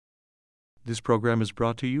This program is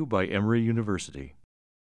brought to you by Emory University.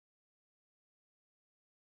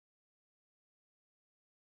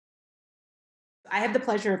 I have the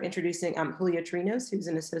pleasure of introducing Julio Chirinos, who's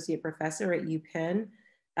an associate professor at UPenn.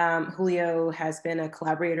 Julio has been a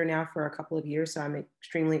collaborator now for a couple of years, so I'm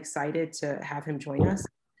extremely excited to have him join us.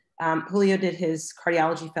 Julio did his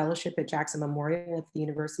cardiology fellowship at Jackson Memorial at the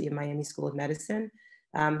University of Miami School of Medicine.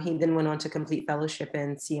 He then went on to complete fellowship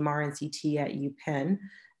in CMR and CT at UPenn,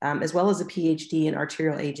 as well as a PhD in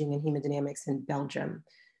arterial aging and hemodynamics in Belgium.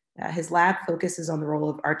 His lab focuses on the role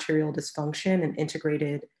of arterial dysfunction and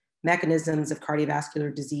integrated mechanisms of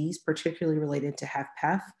cardiovascular disease, particularly related to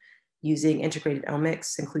HFpEF, using integrated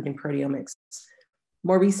omics, including proteomics.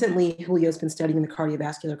 More recently, Julio's been studying the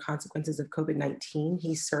cardiovascular consequences of COVID-19.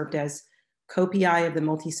 He served as co-PI of the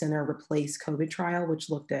multi-center Replace COVID trial,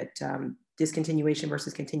 which looked at discontinuation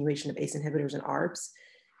versus continuation of ACE inhibitors and ARBs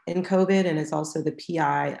in COVID, and is also the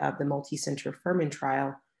PI of the multi-center Furman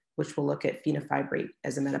trial, which will look at fenofibrate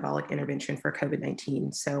as a metabolic intervention for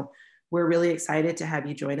COVID-19. So we're really excited to have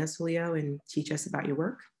you join us, Julio, and teach us about your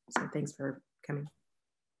work. So thanks for coming.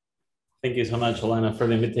 Thank you so much, Elena, for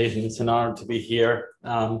the invitation. It's an honor to be here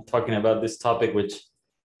talking about this topic, which,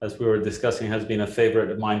 as we were discussing, has been a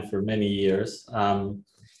favorite of mine for many years.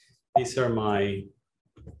 These are my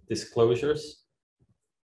disclosures.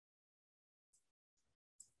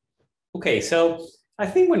 Okay, so I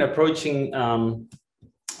think when approaching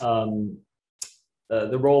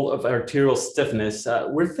the role of arterial stiffness,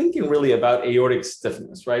 we're thinking really about aortic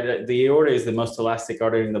stiffness, right? The aorta is the most elastic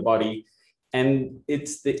artery in the body, and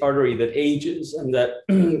it's the artery that ages and that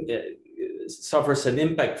suffers an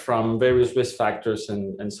impact from various risk factors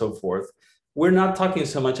and so forth. We're not talking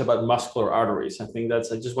so much about muscular arteries. I think I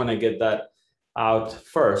just want to get that out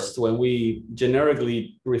first. When we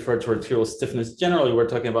generically refer to arterial stiffness, generally we're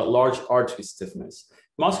talking about large artery stiffness.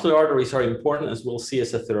 Muscular arteries are important, as we'll see,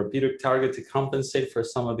 as a therapeutic target to compensate for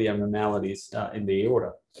some of the abnormalities in the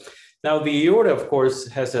aorta. Now, the aorta, of course,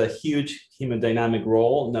 has a huge hemodynamic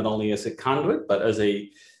role, not only as a conduit, but as a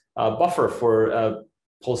buffer for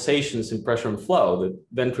pulsations in pressure and flow. The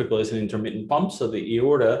ventricle is an intermittent pump, so the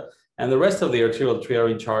aorta and the rest of the arterial tree are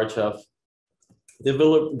in charge of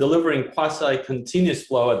delivering quasi-continuous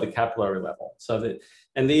flow at the capillary level.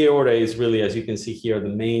 And the aorta is really, as you can see here, the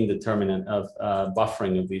main determinant of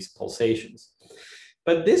buffering of these pulsations.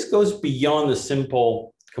 But this goes beyond the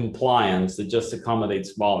simple compliance that just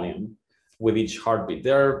accommodates volume with each heartbeat.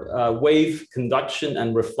 There are wave conduction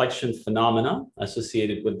and reflection phenomena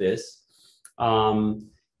associated with this. A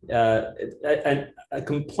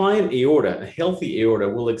compliant aorta, a healthy aorta,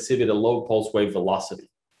 will exhibit a low pulse wave velocity.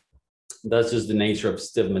 That's just the nature of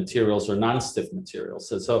stiff materials or non-stiff materials.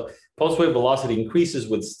 So pulse wave velocity increases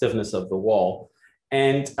with stiffness of the wall.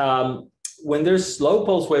 And when there's low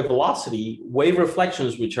pulse wave velocity, wave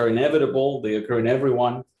reflections, which are inevitable, they occur in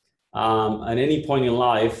everyone at any point in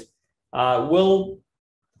life, will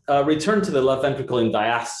return to the left ventricle in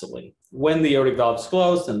diastole when the aortic valve is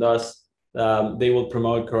closed, and thus they will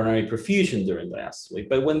promote coronary perfusion during diastole.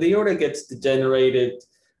 But when the aorta gets degenerated,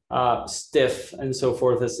 stiff, and so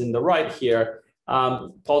forth, as in the right here,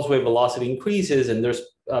 pulse wave velocity increases, and there's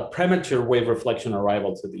premature wave reflection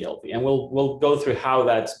arrival to the LV. And we'll go through how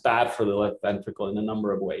that's bad for the left ventricle in a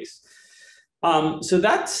number of ways. So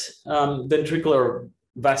that's ventricular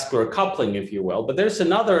vascular coupling, if you will. But there's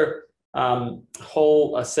another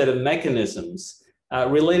whole set of mechanisms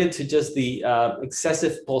related to just the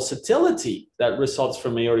excessive pulsatility that results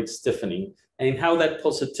from aortic stiffening, and how that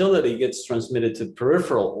pulsatility gets transmitted to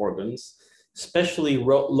peripheral organs, especially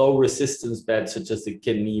low resistance beds such as the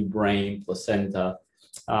kidney, brain, placenta,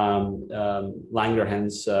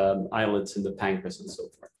 Langerhans islets in the pancreas, and so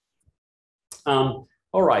forth.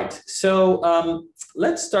 All right, so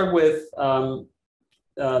let's start with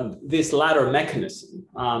this latter mechanism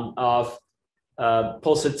of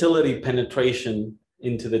pulsatility penetration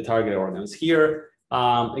into the target organs. Here,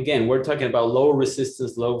 again, we're talking about low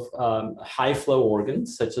resistance, high flow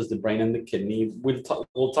organs, such as the brain and the kidney. We'll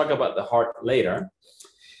talk about the heart later.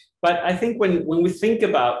 But I think when we think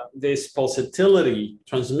about this pulsatility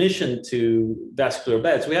transmission to vascular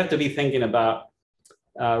beds, we have to be thinking about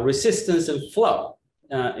resistance and flow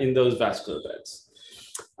in those vascular beds.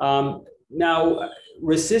 Now,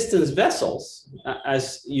 resistance vessels,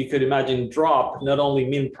 as you could imagine, drop not only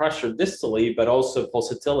mean pressure distally, but also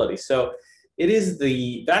pulsatility. So it is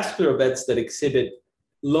the vascular beds that exhibit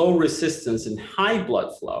low resistance and high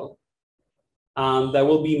blood flow that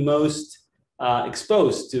will be most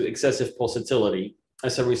exposed to excessive pulsatility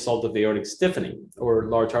as a result of aortic stiffening or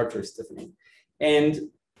large artery stiffening. And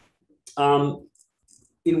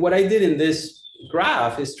in what I did in this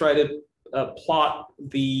graph is try to plot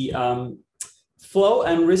the flow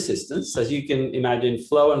and resistance. As you can imagine,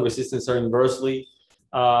 flow and resistance are inversely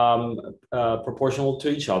proportional to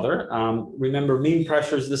each other. Remember, mean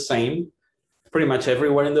pressure is the same pretty much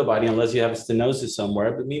everywhere in the body, unless you have stenosis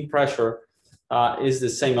somewhere. But mean pressure is the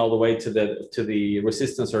same all the way to the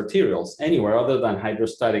resistance arterioles, anywhere other than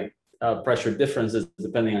hydrostatic pressure differences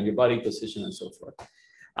depending on your body position and so forth.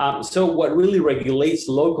 So what really regulates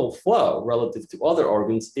local flow relative to other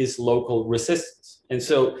organs is local resistance. And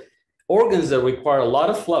so organs that require a lot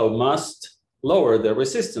of flow must lower their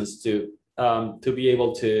resistance to be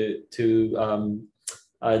able to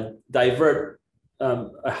divert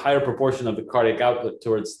a higher proportion of the cardiac output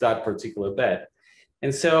towards that particular bed.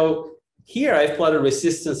 And so here I've plotted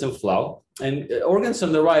resistance and flow, and organs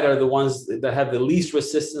on the right are the ones that have the least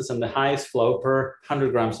resistance and the highest flow per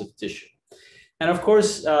 100 grams of tissue. And of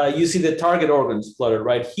course, you see the target organs plotted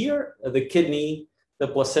right here, the kidney, the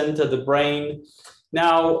placenta, the brain.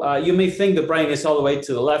 Now, you may think the brain is all the way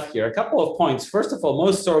to the left here. A couple of points. First of all,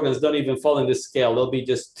 most organs don't even fall in this scale. They'll be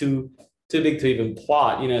just too big to even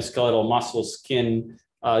plot, skeletal muscle, skin,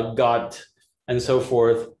 gut, and so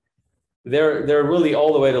forth. They're really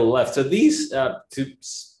all the way to the left. So these, to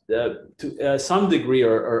some degree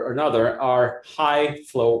or another, are high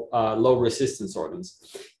flow, low resistance organs.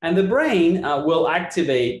 And the brain will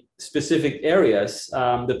activate specific areas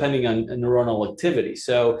depending on neuronal activity.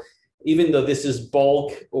 So even though this is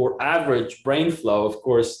bulk or average brain flow, of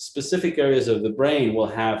course, specific areas of the brain will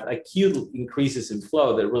have acute increases in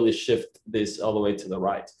flow that really shift this all the way to the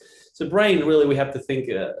right. So brain, really, we have to think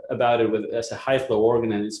about it as a high flow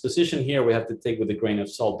organ, and its position here we have to take with a grain of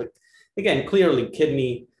salt. But again, clearly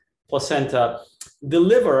kidney, placenta, the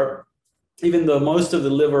liver, even though most of the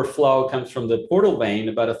liver flow comes from the portal vein,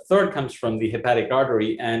 about a third comes from the hepatic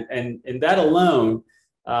artery, and that alone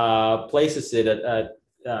places it at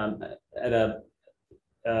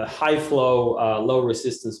a high flow, low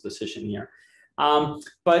resistance position here. And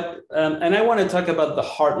I want to talk about the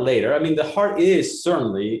heart later. I mean, the heart is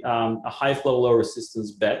certainly a high flow, low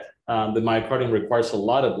resistance bed. The myocardium requires a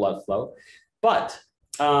lot of blood flow, but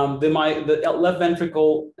the left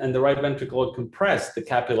ventricle and the right ventricle compress the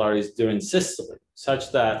capillaries during systole,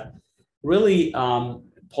 such that really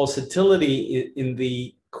pulsatility in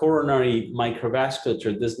the coronary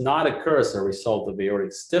microvasculature does not occur as a result of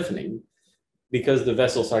aortic stiffening because the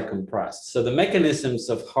vessels are compressed. So the mechanisms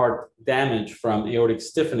of heart damage from aortic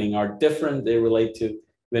stiffening are different. They relate to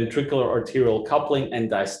ventricular arterial coupling and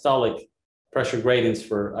diastolic pressure gradients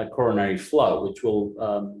for coronary flow, which we'll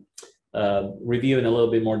review in a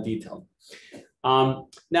little bit more detail.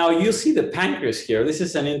 Now you see the pancreas here. This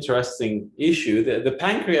is an interesting issue. The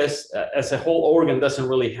pancreas as a whole organ doesn't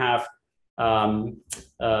really have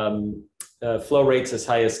flow rates as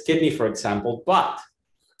high as kidney, for example, but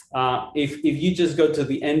if you just go to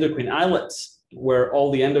the endocrine islets where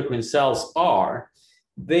all the endocrine cells are,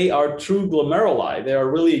 they are true glomeruli. They are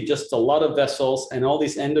really just a lot of vessels, and all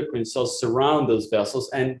these endocrine cells surround those vessels,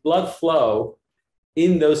 and blood flow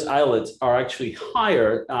in those islets are actually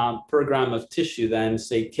higher per gram of tissue than,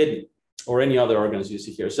 say, kidney or any other organs you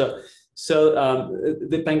see here. So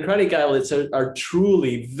the pancreatic islets are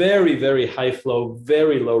truly very, very high flow,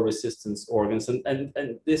 very low resistance organs.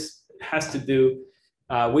 And this has to do,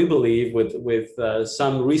 we believe, with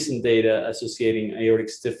some recent data associating aortic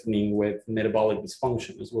stiffening with metabolic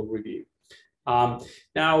dysfunction, as we'll review.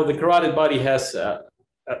 Now, the carotid body has a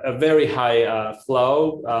very high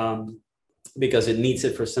flow because it needs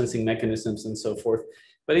it for sensing mechanisms and so forth.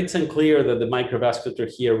 But it's unclear that the microvasculature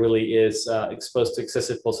here really is exposed to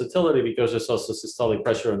excessive pulsatility, because there's also systolic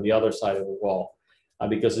pressure on the other side of the wall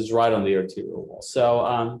because it's right on the arterial wall.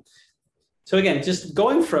 So, so again, just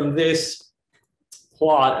going from this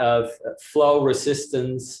plot of flow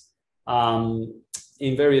resistance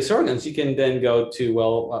in various organs, you can then go to,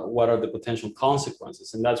 well, what are the potential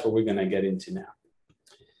consequences? And that's what we're going to get into now.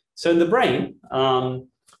 So in the brain,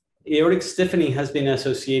 aortic stiffening has been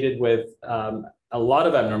associated with a lot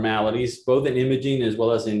of abnormalities, both in imaging as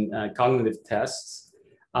well as in cognitive tests.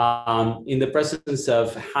 In the presence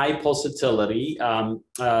of high pulsatility,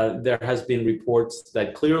 there has been reports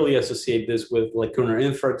that clearly associate this with lacunar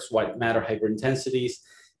infarcts, white matter hyperintensities,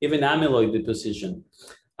 even amyloid deposition,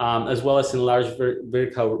 as well as in large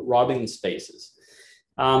vertical-robbing spaces.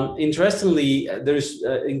 Interestingly, there's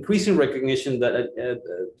increasing recognition that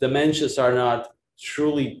dementias are not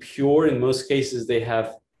truly pure. In most cases, they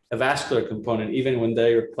have a vascular component, even when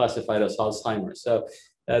they are classified as Alzheimer's. So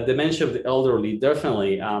dementia of the elderly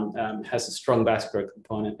definitely has a strong vascular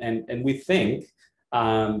component. And we think,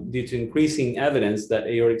 due to increasing evidence, that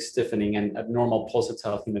aortic stiffening and abnormal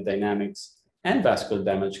pulsatile hemodynamics and vascular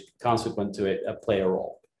damage consequent to it play a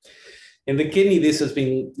role. In the kidney, this has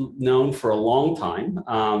been known for a long time.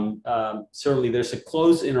 Certainly, there's a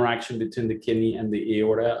close interaction between the kidney and the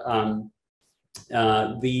aorta.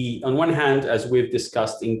 On one hand, as we've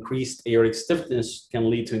discussed, increased aortic stiffness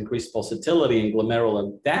can lead to increased pulsatility and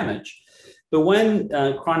glomerular damage. But when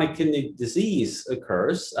chronic kidney disease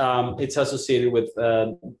occurs, it's associated with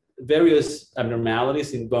various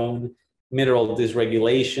abnormalities in bone mineral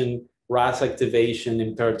dysregulation, RAS activation,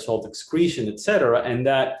 impaired salt excretion, et cetera, and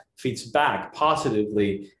that feeds back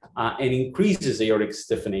positively and increases aortic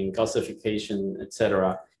stiffening, calcification, et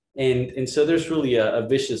cetera. And so there's really a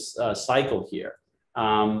vicious cycle here.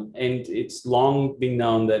 And it's long been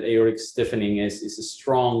known that aortic stiffening is a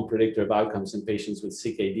strong predictor of outcomes in patients with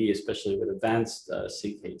CKD, especially with advanced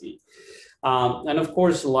CKD. And of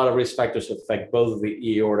course, a lot of risk factors affect both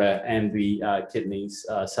the aorta and the kidneys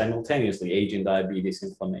simultaneously: aging, diabetes,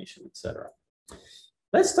 inflammation, et cetera.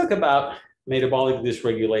 Let's talk about metabolic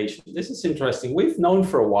dysregulation. This is interesting. We've known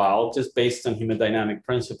for a while, just based on hemodynamic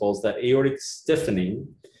principles, that aortic stiffening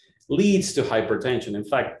leads to hypertension. In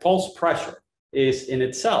fact, pulse pressure is in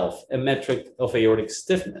itself a metric of aortic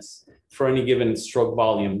stiffness for any given stroke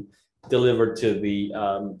volume delivered to the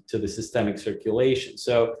systemic circulation.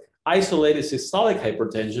 So isolated systolic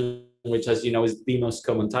hypertension, which, as you know, is the most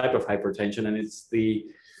common type of hypertension, and it's the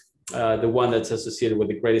one that's associated with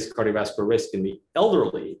the greatest cardiovascular risk in the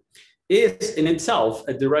elderly, is in itself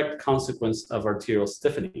a direct consequence of arterial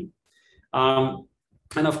stiffening.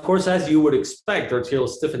 And of course, as you would expect, arterial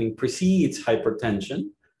stiffening precedes hypertension.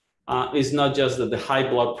 It's not just that the high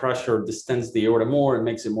blood pressure distends the aorta more and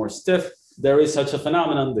makes it more stiff. There is such a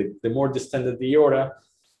phenomenon: the more distended the aorta,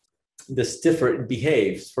 the stiffer it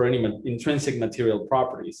behaves for any intrinsic material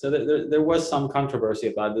properties. So there was some controversy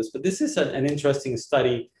about this, but this is an interesting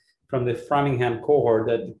study from the Framingham cohort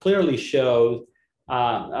that clearly shows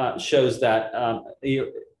that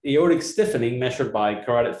aortic stiffening measured by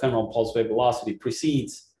carotid femoral pulse wave velocity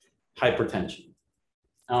precedes hypertension.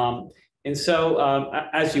 And so,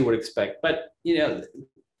 as you would expect, but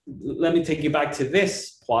let me take you back to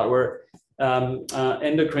this plot where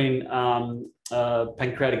endocrine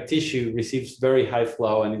pancreatic tissue receives very high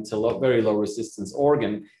flow, and it's a very low resistance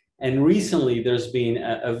organ. And recently, there's been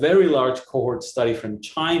a very large cohort study from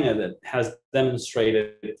China that has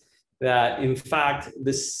demonstrated that, in fact,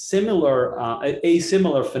 a similar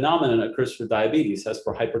phenomenon occurs for diabetes as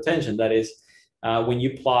for hypertension. That is, when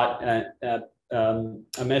you plot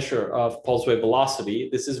a measure of pulse wave velocity,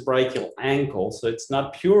 this is brachial ankle, so it's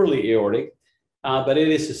not purely aortic, but it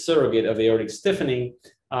is a surrogate of aortic stiffening.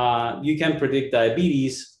 You can predict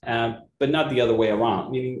diabetes, but not the other way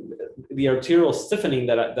around, meaning the arterial stiffening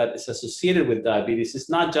that is associated with diabetes is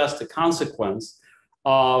not just a consequence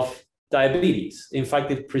of diabetes. In fact,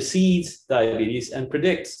 it precedes diabetes and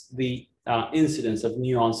predicts the incidence of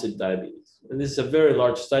new onset diabetes. And this is a very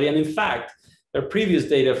large study. And in fact, there are previous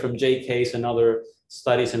data from JCase and other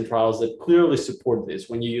studies and trials that clearly support this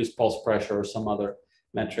when you use pulse pressure or some other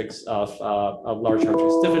metrics of large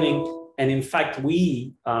artery stiffening. And in fact,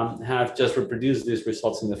 we have just reproduced these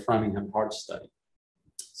results in the Framingham Heart Study.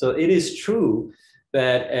 So it is true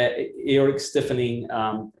that aortic stiffening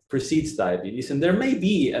precedes diabetes, and there may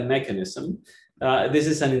be a mechanism. This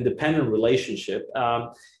is an independent relationship.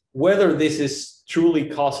 Whether this is truly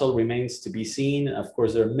causal remains to be seen. Of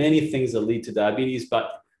course, there are many things that lead to diabetes,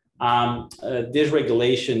 but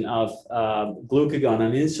dysregulation of glucagon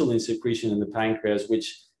and insulin secretion in the pancreas,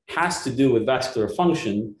 which has to do with vascular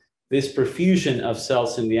function, this perfusion of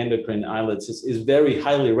cells in the endocrine islets is very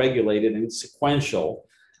highly regulated, and it's sequential.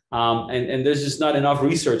 And there's just not enough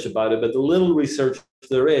research about it, but the little research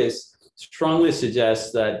there is strongly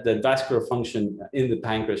suggests that vascular function in the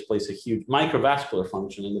pancreas plays a huge, microvascular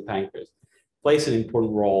function in the pancreas plays an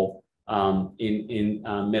important role in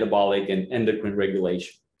metabolic and endocrine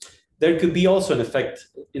regulation. There could be also an effect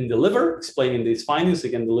in the liver, explaining these findings.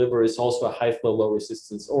 Again, the liver is also a high flow, low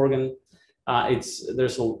resistance organ.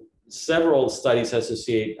 There's several studies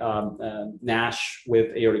associate NASH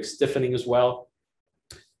with aortic stiffening as well.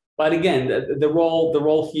 But again, the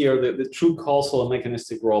role here, the true causal and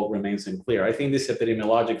mechanistic role remains unclear. I think this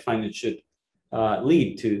epidemiologic finding should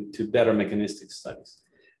lead to better mechanistic studies.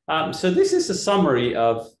 So this is a summary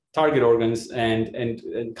of target organs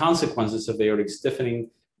and consequences of aortic stiffening.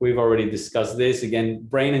 We've already discussed this. Again,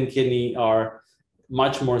 brain and kidney are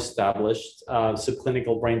much more established.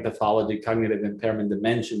 Subclinical brain pathology, cognitive impairment,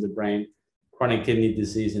 dementia in the brain, chronic kidney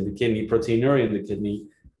disease in the kidney, proteinuria in the kidney,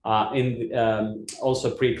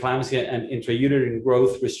 also preeclampsia and intrauterine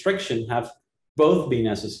growth restriction have both been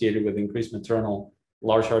associated with increased maternal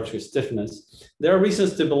large artery stiffness. There are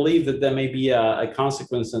reasons to believe that there may be a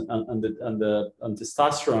consequence on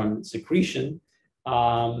testosterone secretion.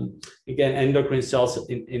 Again, endocrine cells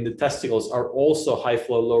in the testicles are also high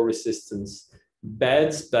flow, low resistance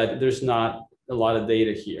beds, but there's not a lot of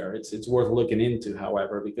data here. It's worth looking into,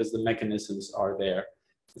 however, because the mechanisms are there.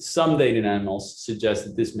 Some data in animals suggest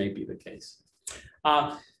that this may be the case.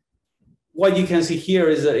 What you can see here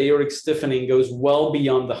is that aortic stiffening goes well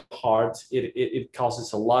beyond the heart. It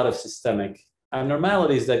causes a lot of systemic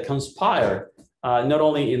abnormalities that conspire not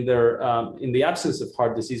only in the absence of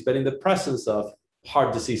heart disease, but in the presence of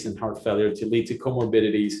heart disease and heart failure to lead to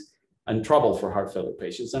comorbidities and trouble for heart failure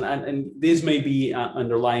patients. And these may be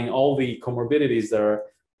underlying all the comorbidities that are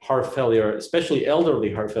heart failure, especially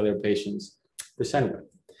elderly heart failure patients, present with.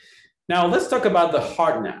 Now, let's talk about the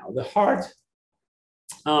heart now. The heart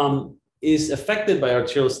is affected by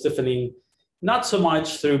arterial stiffening, not so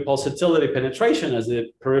much through pulsatility penetration as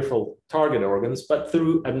the peripheral target organs, but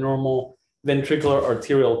through abnormal ventricular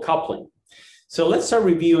arterial coupling. So let's start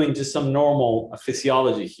reviewing just some normal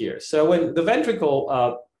physiology here. So when the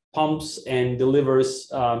ventricle pumps and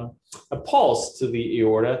delivers a pulse to the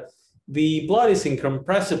aorta, the blood is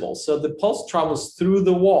incompressible. So the pulse travels through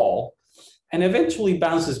the wall and eventually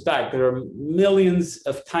bounces back. There are millions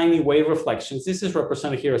of tiny wave reflections. This is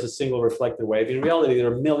represented here as a single reflected wave. In reality,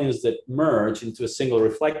 there are millions that merge into a single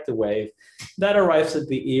reflected wave that arrives at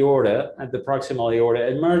the aorta, at the proximal aorta,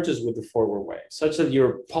 and merges with the forward wave, such that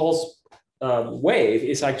your pulse wave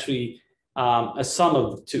is actually a sum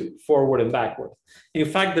of the two, forward and backward. In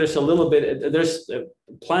fact, there's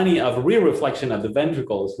plenty of re-reflection at the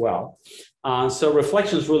ventricle as well. So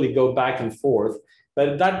reflections really go back and forth.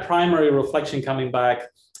 But that primary reflection coming back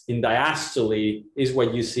in diastole is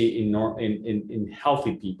what you see in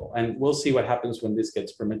healthy people. And we'll see what happens when this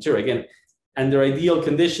gets premature. Again, under ideal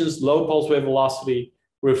conditions, low pulse wave velocity,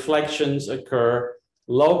 reflections occur,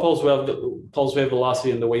 low pulse wave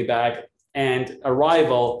velocity on the way back, and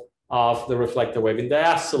arrival of the reflected wave in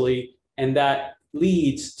diastole. And that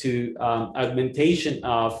leads to augmentation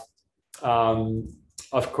of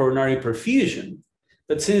coronary perfusion.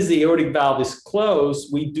 But since the aortic valve is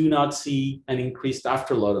closed, we do not see an increased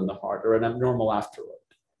afterload on the heart or an abnormal afterload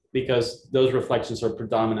because those reflections are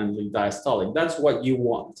predominantly diastolic. That's what you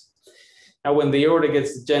want. Now, when the aorta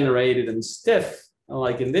gets degenerated and stiff,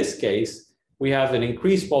 like in this case, we have an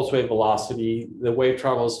increased pulse wave velocity. The wave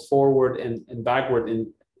travels forward and backward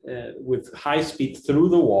with high speed through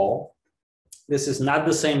the wall. This is not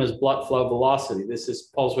the same as blood flow velocity. This is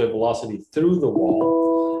pulse wave velocity through the wall.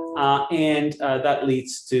 And that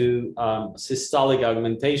leads to systolic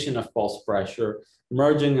augmentation of pulse pressure,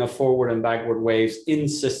 merging of forward and backward waves in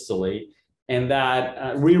systole, and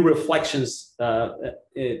that re-reflections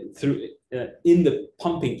in the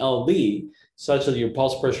pumping LV, such that your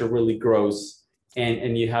pulse pressure really grows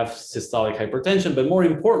and you have systolic hypertension, but more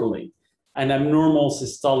importantly, an abnormal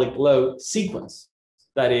systolic load sequence,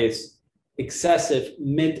 that is excessive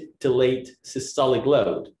mid to late systolic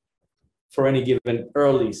load for any given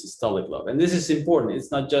early systolic load. And this is important.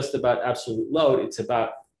 It's not just about absolute load, it's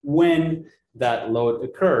about when that load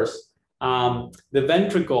occurs. The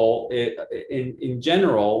ventricle in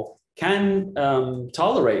general can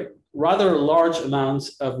tolerate rather large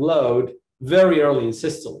amounts of load very early in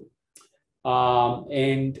systole.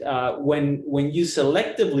 When you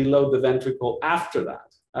selectively load the ventricle after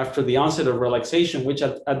that, after the onset of relaxation, which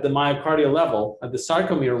at the myocardial level, at the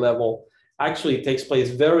sarcomere level, actually takes place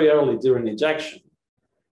very early during ejection,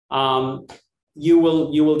 you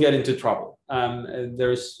will get into trouble.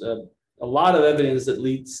 There's a lot of evidence that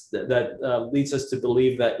leads us to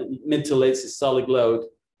believe that mid to late systolic load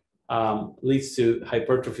leads to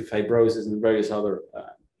hypertrophy, fibrosis, and various other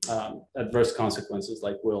adverse consequences,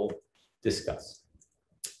 like we'll discuss.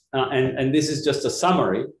 And this is just a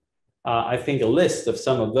summary. I think a list of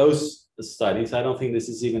some of those studies. I don't think this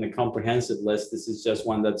is even a comprehensive list. This is just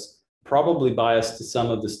one that's probably biased to some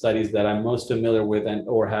of the studies that I'm most familiar with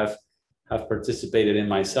or have participated in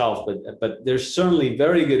myself. But there's certainly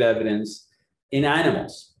very good evidence in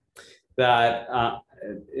animals that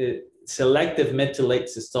selective mid to late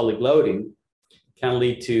systolic loading can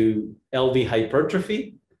lead to LV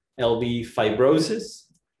hypertrophy, LV fibrosis,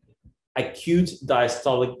 acute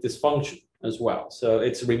diastolic dysfunction as well. So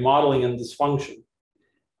it's remodeling and dysfunction.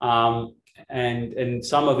 And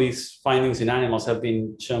some of these findings in animals have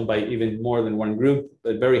been shown by even more than one group,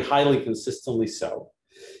 but very highly consistently so.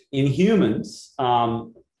 In humans,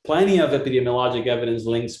 plenty of epidemiologic evidence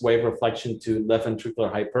links wave reflection to left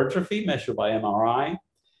ventricular hypertrophy measured by MRI,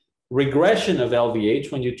 regression of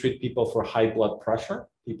LVH when you treat people for high blood pressure,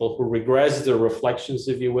 people who regress their reflections,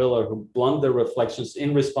 if you will, or who blunt their reflections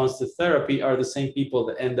in response to therapy are the same people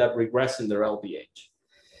that end up regressing their LVH.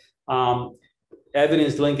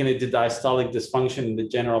 Evidence linking it to diastolic dysfunction in the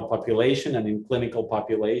general population and in clinical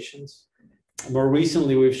populations. More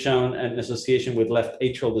recently, we've shown an association with left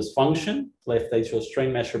atrial dysfunction, left atrial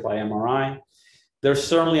strain measured by MRI. There's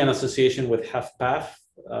certainly an association with HFpEF.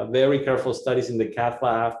 Very careful studies in the cath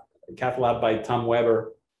lab by Tom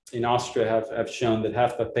Weber in Austria have shown that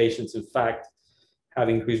HFpEF patients, in fact, have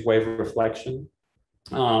increased wave reflection.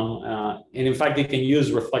 And in fact, you can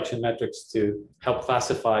use reflection metrics to help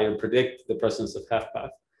classify or predict the presence of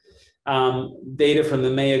HFpEF. Data from the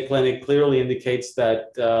Mayo Clinic clearly indicates that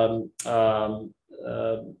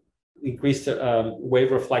increased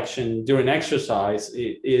wave reflection during exercise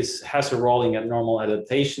has a role in abnormal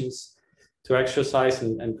adaptations to exercise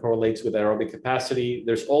and correlates with aerobic capacity.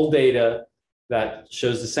 There's old data that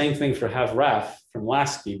shows the same thing for HFrEF from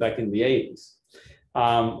Lasky back in the 80s.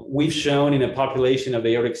 We've shown in a population of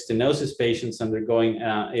aortic stenosis patients undergoing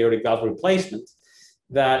aortic valve replacement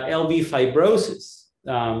that LV fibrosis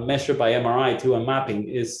measured by MRI 2M mapping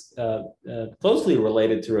is closely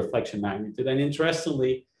related to reflection magnitude. And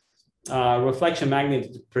interestingly, reflection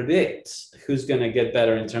magnitude predicts who's going to get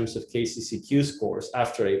better in terms of KCCQ scores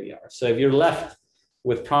after AVR. So if you're left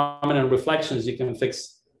with prominent reflections, you can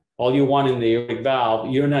fix all you want in the aortic valve.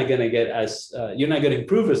 You're not going to get you're not going to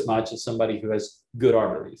improve as much as somebody who has good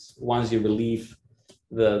arteries once you relieve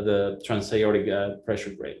the transaortic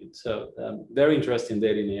pressure gradient. So very interesting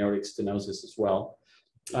data in aortic stenosis as well.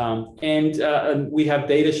 And we have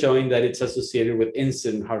data showing that it's associated with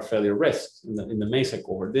incident heart failure risk in the MESA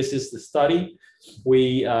cohort. This is the study.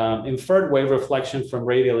 We inferred wave reflection from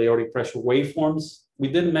radial aortic pressure waveforms. We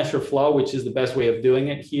didn't measure flow, which is the best way of doing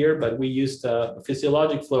it here, but we used a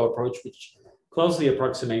physiologic flow approach, which closely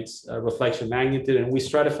approximates reflection magnitude. And we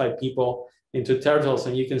stratified people into tertiles,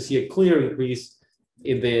 and you can see a clear increase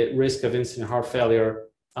in the risk of incident heart failure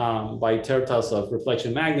by tertiles of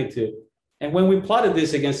reflection magnitude. And when we plotted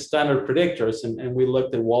this against standard predictors, and we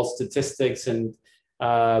looked at wall statistics and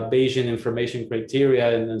Bayesian information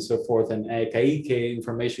criteria and so forth, and Kaike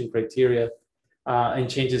information criteria, and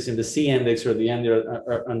changes in the C index or the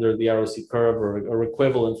under the ROC curve or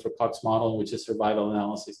equivalent for Cox model, which is survival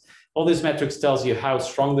analysis. All these metrics tells you how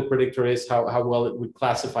strong the predictor is, how well it would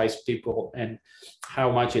classifies people, and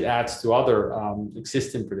how much it adds to other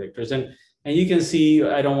existing predictors. And you can see,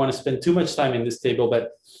 I don't want to spend too much time in this table,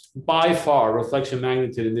 but by far, reflection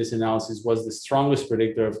magnitude in this analysis was the strongest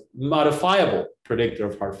modifiable predictor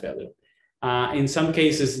of heart failure. In some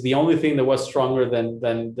cases, the only thing that was stronger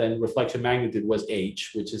than reflection magnitude was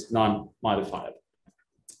age, which is non-modifiable,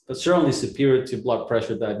 but certainly superior to blood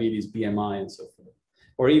pressure, diabetes, BMI, and so forth,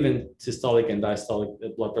 or even systolic and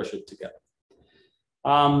diastolic blood pressure together.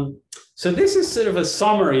 So this is sort of a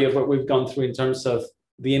summary of what we've gone through in terms of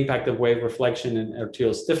the impact of wave reflection and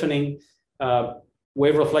arterial stiffening.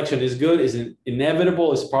 Wave reflection is good, is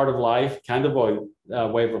inevitable, is part of life. Can't avoid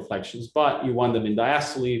wave reflections, but you want them in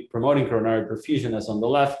diastole, promoting coronary perfusion as on the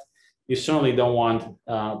left. You certainly don't want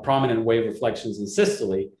prominent wave reflections in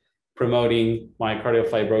systole, promoting myocardial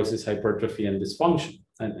fibrosis, hypertrophy, and dysfunction,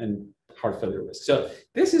 and heart failure risk. So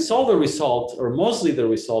this is all the result, or mostly the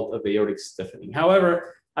result, of aortic stiffening.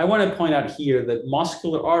 However, I want to point out here that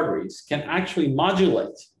muscular arteries can actually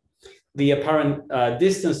modulate the apparent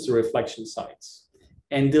distance to reflection sites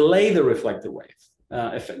and delay the reflected wave,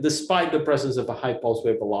 despite the presence of a high pulse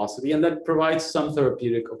wave velocity, and that provides some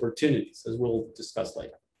therapeutic opportunities, as we'll discuss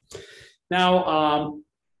later. Now,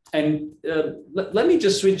 let me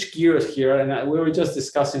just switch gears here, and we were just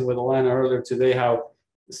discussing with Alana earlier today how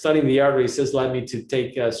studying the arteries has led me to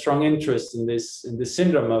take a strong interest in this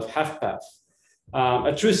syndrome of HFpEF.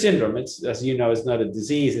 A true syndrome, it's, as you know, is not a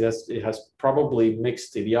disease. It has probably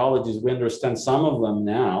mixed etiologies. We understand some of them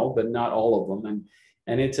now, but not all of them.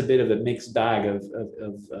 And it's a bit of a mixed bag of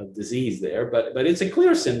disease there, but it's a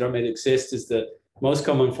clear syndrome. It exists. It's the most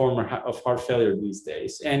common form of heart failure these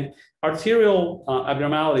days. And arterial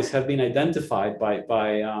abnormalities have been identified by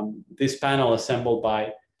this panel assembled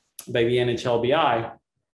by the NHLBI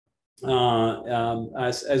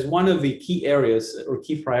as one of the key areas or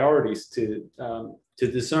key priorities to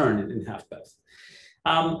discern in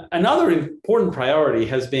HFpEF. Another important priority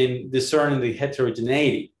has been discerning the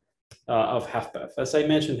heterogeneity of HFpEF. As I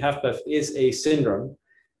mentioned, HFpEF is a syndrome.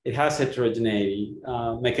 It has heterogeneity,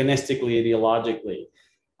 mechanistically, etiologically.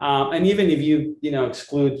 And even if you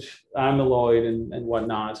exclude amyloid and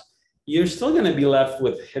whatnot, you're still going to be left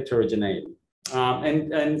with heterogeneity.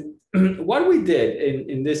 And what we did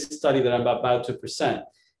in this study that I'm about to present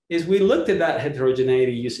is we looked at that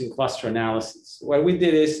heterogeneity using cluster analysis. What we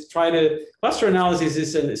did is cluster analysis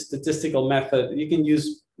is a statistical method. You can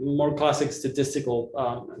use more classic statistical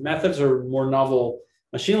methods or more novel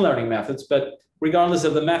machine learning methods, but regardless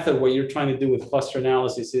of the method, what you're trying to do with cluster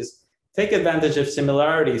analysis is take advantage of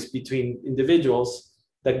similarities between individuals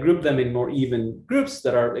that group them in more even groups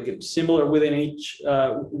that are, again, similar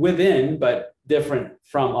within but different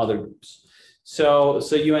from other groups. So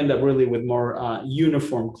you end up really with more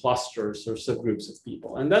uniform clusters or subgroups of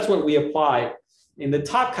people. And that's what we applied in the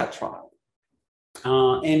TopCat trial.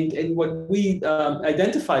 And what we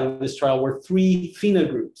identified in this trial were 3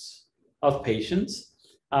 phenogroups of patients,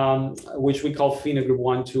 which we call phenogroup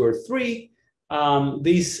 1, 2, or 3.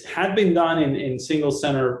 These had been done in single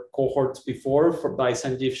center cohorts before by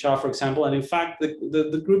Sanjeev Shah, for example. And in fact,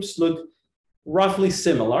 the groups look roughly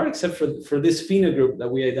similar, except for this phenogroup that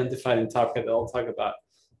we identified in TopCat that I'll talk about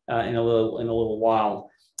in a little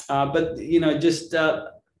while. But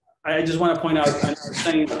I just want to point out, I'm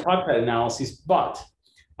saying the TopCat analysis, but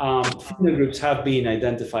phenogroups have been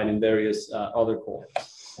identified in various other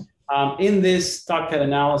cohorts. In this TopCat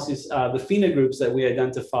analysis, the phenogroups that we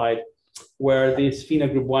identified were this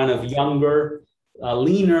phenogroup 1 of younger,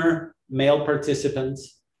 leaner male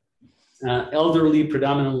participants, elderly,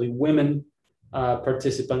 predominantly women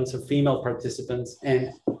participants or female participants,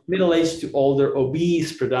 and middle-aged to older,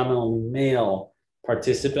 obese, predominantly male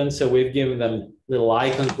participants. So we've given them little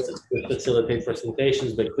icons to facilitate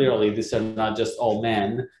presentations, but clearly these are not just all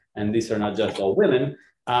men and these are not just all women,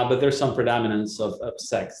 but there's some predominance of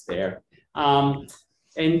sex there.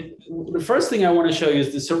 And the first thing I want to show you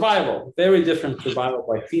is the survival, very different survival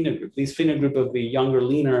by phenogroup. These phenogroup of the younger,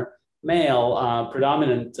 leaner male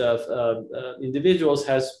predominant individuals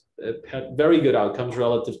had very good outcomes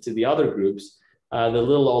relative to the other groups. The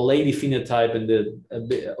little old lady phenotype and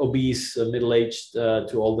the obese, middle-aged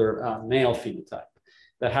to older male phenotype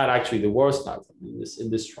that had actually the worst outcome in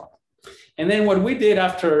this trial. And then what we did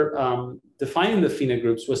after defining the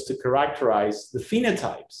phenogroups was to characterize the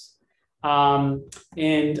phenotypes.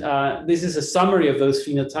 This is a summary of those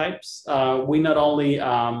phenotypes. We not only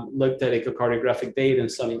looked at echocardiographic data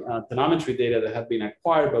and some tonometry data that have been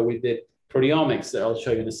acquired, but we did proteomics that I'll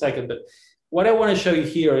show you in a second. But what I want to show you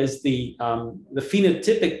here is the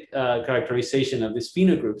phenotypic characterization of these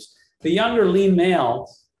phenogroups. The younger lean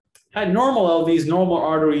males had normal LVs, normal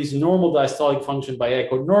arteries, normal diastolic function by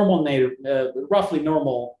echo, normal, roughly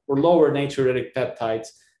normal or lower natriuretic peptides.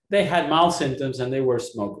 They had mild symptoms and they were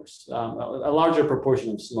smokers, a larger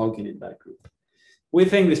proportion of smoking in that group. We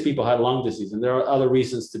think these people had lung disease, and there are other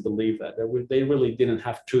reasons to believe that. They really didn't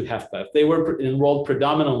have true HFpEF. They were enrolled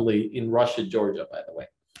predominantly in Russia, Georgia, by the way.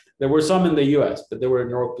 There were some in the US, but they were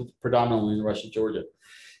enrolled predominantly in Russia, Georgia.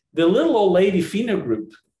 The little old lady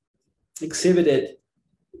phenogroup exhibited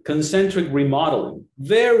concentric remodeling,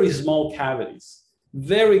 very small cavities,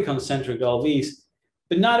 very concentric LVs,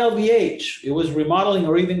 but not LVH. It was remodeling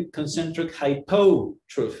or even concentric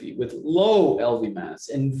hypertrophy with low LV mass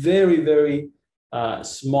and very, very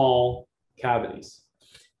small cavities.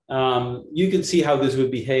 You can see how this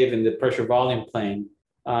would behave in the pressure volume plane.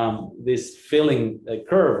 This filling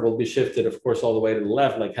curve will be shifted, of course, all the way to the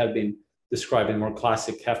left, like had been described in more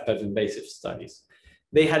classic HFpEF invasive studies.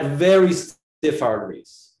 They had very stiff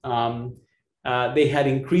arteries. They had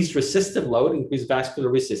increased resistive load, increased vascular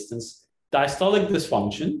resistance, diastolic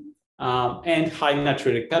dysfunction, and high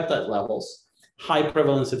natriuretic peptide levels, high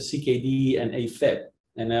prevalence of CKD and AFib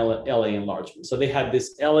and LA enlargement. So they had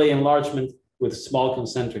this LA enlargement with small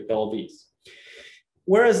concentric LVs.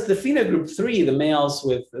 Whereas the phenogroup 3, the males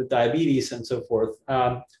with diabetes and so forth,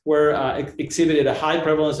 exhibited a high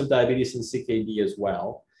prevalence of diabetes and CKD as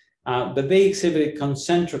well. But they exhibited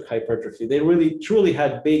concentric hypertrophy. They really truly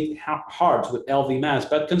had big hearts with LV mass,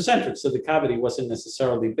 but concentric, so the cavity wasn't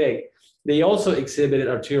necessarily big. They also exhibited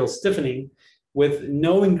arterial stiffening with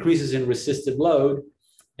no increases in resistive load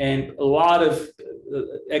and a lot of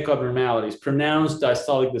echo abnormalities, pronounced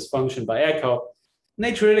diastolic dysfunction by echo.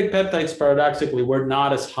 Natriuretic peptides, paradoxically, were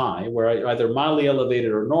not as high, were either mildly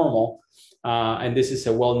elevated or normal. And this is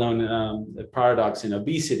a well-known paradox in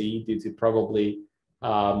obesity due to probably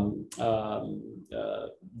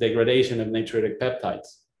degradation of natriuretic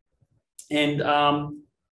peptides.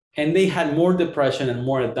 And they had more depression and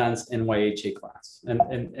more advanced NYHA class.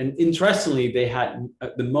 And interestingly, they had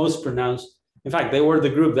the most pronounced, in fact, they were the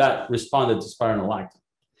group that responded to spironolactone.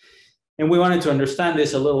 And we wanted to understand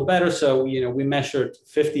this a little better. So, we measured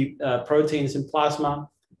 50 proteins in plasma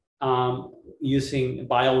using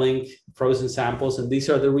BioLink frozen samples. And these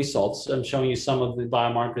are the results. I'm showing you some of the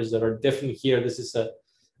biomarkers that are different here. This is a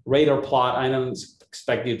radar plot. I don't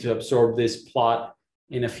expect you to absorb this plot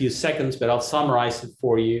in a few seconds, but I'll summarize it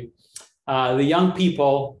for you. The young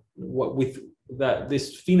people,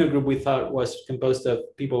 this phenogroup we thought was composed of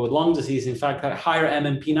people with lung disease, in fact, had higher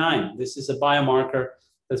MMP9. This is a biomarker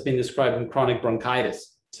that's been described in chronic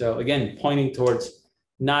bronchitis. So again, pointing towards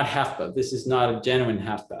not HFpEF. This is not a genuine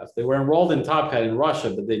HFpEF. They were enrolled in TopCat in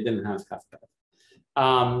Russia, but they didn't have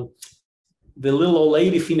HFpEF. The little old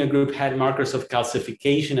lady phenogroup had markers of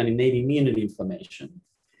calcification and innate immunity inflammation.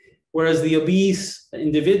 Whereas the obese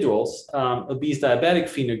individuals, obese diabetic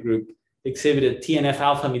phenogroup, exhibited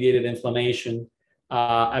TNF-alpha mediated inflammation,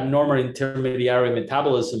 abnormal intermediary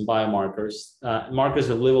metabolism biomarkers, markers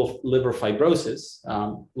of liver fibrosis,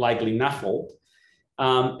 likely NAFLD,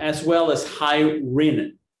 as well as high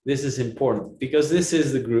renin. This is important because this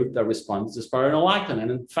is the group that responds to spironolactone.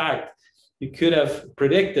 And in fact, you could have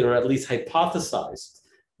predicted or at least hypothesized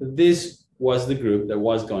that this was the group that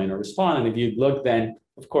was going to respond. And if you look then,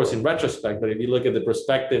 of course, in retrospect, but if you look at the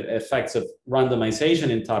prospective effects of randomization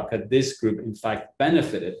in TopCat, this group, in fact,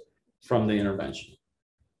 benefited from the intervention.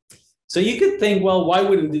 So you could think, well, why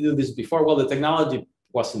wouldn't we do this before? Well, the technology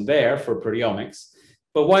wasn't there for proteomics,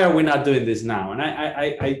 but why are we not doing this now? And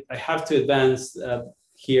I have to advance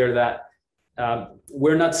here that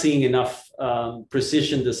we're not seeing enough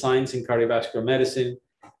precision designs in cardiovascular medicine,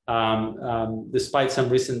 despite some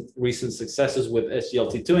recent successes with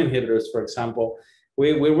SGLT2 inhibitors, for example.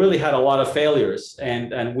 We really had a lot of failures,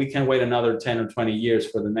 and we can wait another 10 or 20 years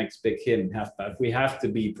for the next big hit in HFpEF. We have to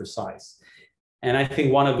be precise. And I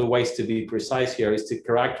think one of the ways to be precise here is to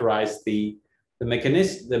characterize the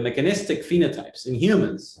mechanistic phenotypes in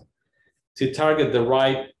humans to target the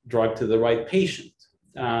right drug to the right patient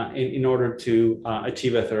in order to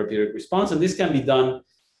achieve a therapeutic response. And this can be done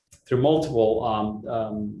through multiple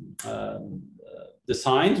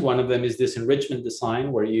designs. One of them is this enrichment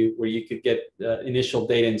design, where you could get initial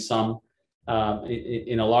data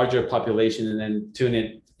in a larger population and then tune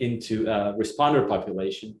it into a responder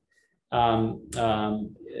population. And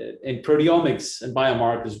proteomics and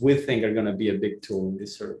biomarkers we think are going to be a big tool in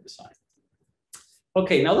this sort of design.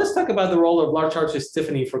 Okay, now let's talk about the role of large artery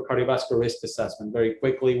stiffening for cardiovascular risk assessment very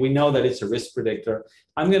quickly. We know that it's a risk predictor.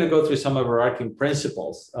 I'm going to go through some overarching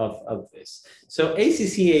principles of this. So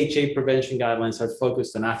ACC/AHA prevention guidelines are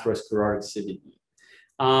focused on atherosclerotic CVD.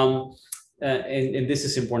 And this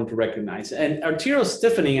is important to recognize. And arterial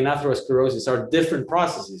stiffening and atherosclerosis are different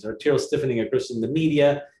processes. Arterial stiffening occurs in the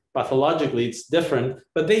media. Pathologically, it's different,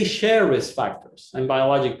 but they share risk factors and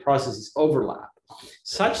biologic processes overlap,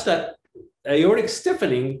 such that aortic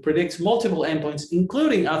stiffening predicts multiple endpoints,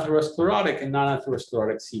 including atherosclerotic and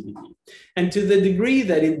non-atherosclerotic CVD. And to the degree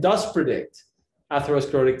that it does predict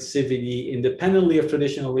atherosclerotic CVD independently of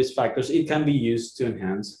traditional risk factors, it can be used to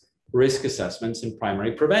enhance risk assessments in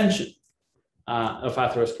primary prevention of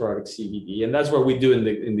atherosclerotic CVD. And that's what we do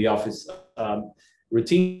in the office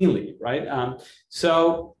routinely, right?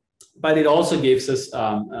 But it also gives us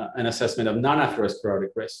an assessment of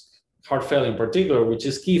non-atherosclerotic risk, heart failure in particular, which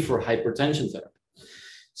is key for hypertension therapy.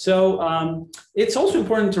 So it's also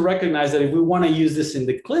important to recognize that if we want to use this in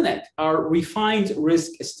the clinic, our refined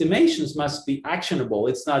risk estimations must be actionable.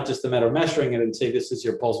 It's not just a matter of measuring it and say, this is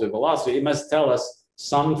your pulse width velocity. It must tell us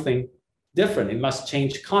something different. It must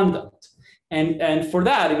change conduct. And for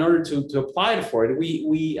that, in order to apply it for it,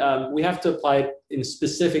 we have to apply it in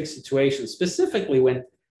specific situations, specifically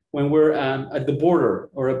when we're at the border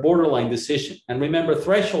or a borderline decision. And remember,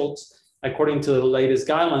 thresholds, according to the latest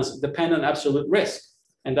guidelines, depend on absolute risk.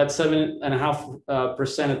 And that's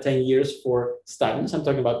 7.5% at 10 years for statins. I'm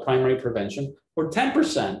talking about primary prevention, or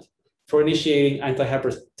 10% for initiating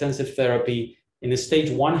antihypertensive therapy in a stage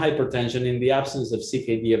 1 hypertension in the absence of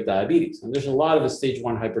CKD of diabetes. And there's a lot of stage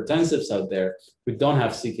 1 hypertensives out there who don't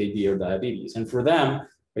have CKD or diabetes. And for them,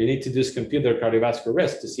 what you need to do is compute their cardiovascular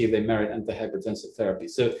risk to see if they merit antihypertensive therapy.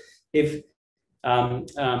 So if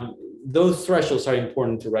those thresholds are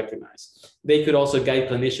important to recognize. They could also guide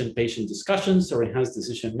clinician-patient discussions or enhance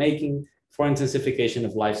decision-making for intensification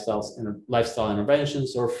of lifestyle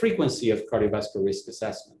interventions or frequency of cardiovascular risk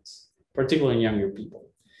assessments, particularly in younger people.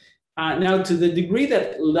 Now, to the degree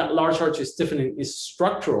that large artery stiffening is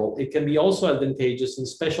structural, it can be also advantageous in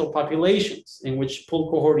special populations in which pool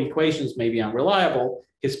cohort equations may be unreliable,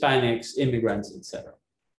 Hispanics, immigrants, etc.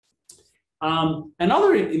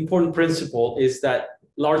 Another important principle is that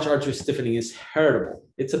large artery stiffening is heritable.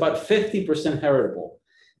 It's about 50% heritable,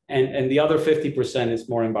 and the other 50% is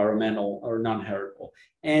more environmental or non-heritable.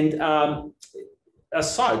 And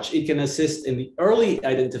as such, it can assist in the early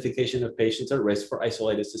identification of patients at risk for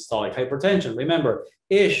isolated systolic hypertension. Remember,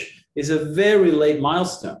 ISH is a very late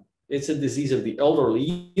milestone. It's a disease of the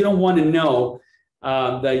elderly. You don't want to know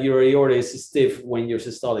that your aorta is stiff when your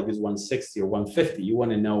systolic is 160 or 150. You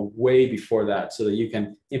want to know way before that so that you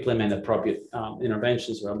can implement appropriate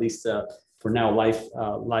interventions, or at least for now,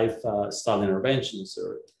 lifestyle interventions,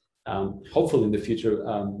 or hopefully in the future,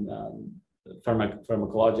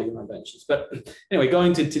 pharmacologic interventions. But anyway,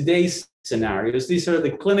 going to today's scenarios, these are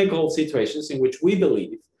the clinical situations in which we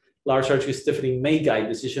believe large artery stiffening may guide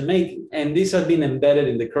decision making. And these have been embedded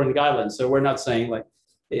in the current guidelines. So we're not saying like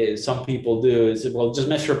some people do is, well, just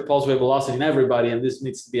measure pulse wave velocity in everybody, and this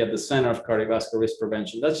needs to be at the center of cardiovascular risk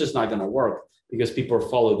prevention. That's just not going to work because people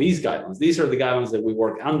follow these guidelines. These are the guidelines that we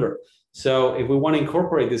work under. So if we want to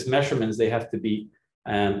incorporate these measurements, they have to be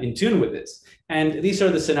in tune with this. And these are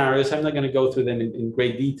the scenarios. I'm not going to go through them in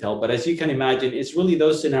great detail, but as you can imagine, it's really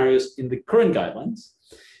those scenarios in the current guidelines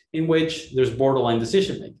in which there's borderline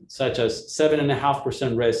decision-making, such as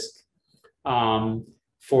 7.5% risk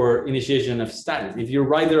for initiation of statins. If you're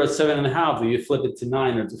right there at 7.5, do you flip it to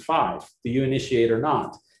 9 or to 5? Do you initiate or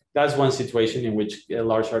not? That's one situation in which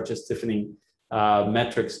large artery stiffening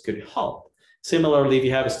metrics could help. Similarly, if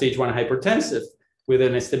you have a stage 1 hypertensive with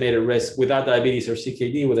an estimated risk, without diabetes or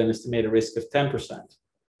CKD, with an estimated risk of 10%,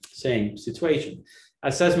 same situation.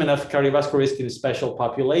 Assessment of cardiovascular risk in special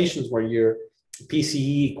populations where your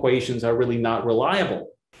PCE equations are really not reliable.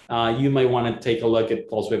 You might want to take a look at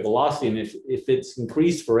pulse wave velocity, and if it's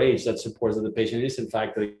increased for age, that supports that the patient is in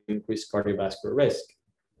fact at increased cardiovascular risk.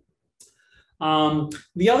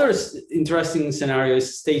 The other interesting scenario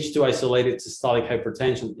is stage 2 isolated systolic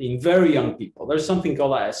hypertension in very young people. There's something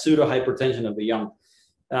called a pseudo hypertension of the young.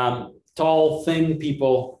 Tall, thin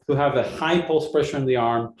people who have a high pulse pressure in the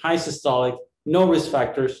arm, high systolic, no risk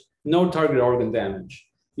factors, no target organ damage.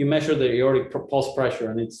 You measure the aortic pulse pressure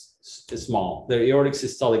and it's small. The aortic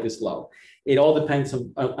systolic is low. It all depends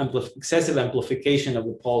on excessive amplification of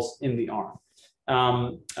the pulse in the arm.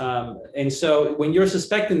 And so when you're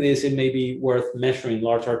suspecting this, it may be worth measuring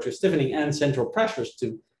large artery stiffening and central pressures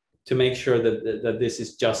to make sure that this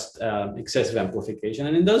is just excessive amplification.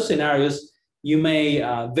 And in those scenarios, you may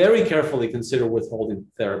very carefully consider withholding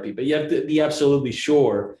therapy, but you have to be absolutely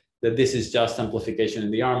sure that this is just amplification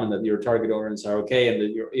in the arm and that your target organs are okay and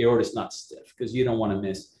that your aorta is not stiff, because you don't want to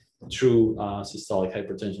miss true systolic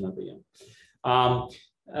hypertension of the young.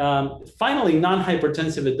 Finally,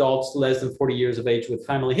 non-hypertensive adults less than 40 years of age with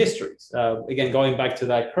family histories. Again, going back to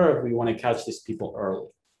that curve, we want to catch these people early.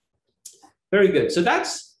 Very good. So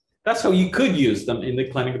that's how you could use them in the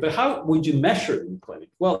clinic, but how would you measure it in the clinic?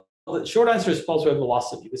 Well, the short answer is pulse wave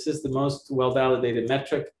velocity. This is the most well-validated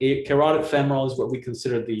metric. Carotid femoral is what we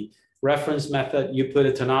consider the reference method. You put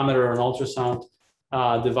a tonometer or an ultrasound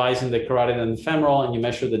device in the carotid and the femoral, and you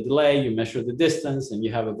measure the delay, you measure the distance, and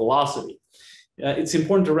you have a velocity. It's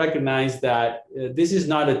important to recognize that this is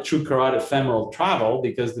not a true carotid femoral travel,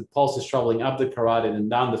 because the pulse is traveling up the carotid and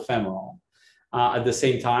down the femoral at the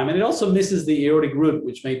same time. And it also misses the aortic root,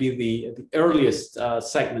 which may be the earliest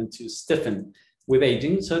segment to stiffen with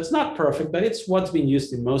aging. So it's not perfect, but it's what's been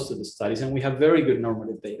used in most of the studies, and we have very good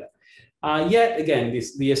normative data. Yet again,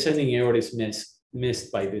 the ascending aorta is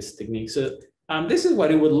missed by this technique. So this is what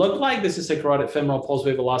it would look like. This is a carotid femoral pulse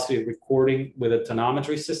wave velocity recording with a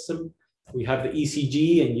tonometry system. We have the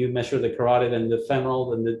ECG, and you measure the carotid and the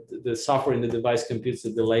femoral, and the software in the device computes the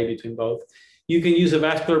delay between both. You can use a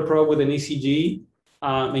vascular probe with an ECG,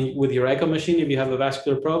 and with your echo machine. If you have a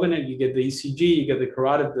vascular probe in it, you get the ECG, you get the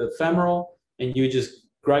carotid, the femoral, and you just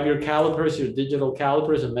grab your calipers, your digital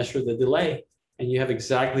calipers, and measure the delay, and you have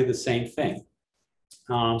exactly the same thing.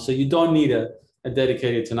 So you don't need a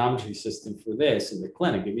dedicated tonometry system for this in the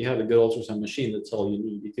clinic. If you have a good ultrasound machine, that's all you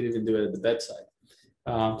need. You could even do it at the bedside,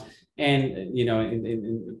 and you know,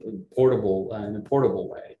 in a portable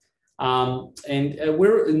way.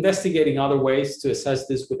 We're investigating other ways to assess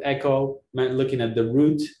this with echo, looking at the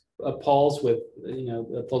root pulse with, you know,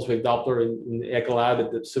 the pulse wave Doppler in the echo lab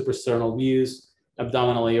at the suprasternal views,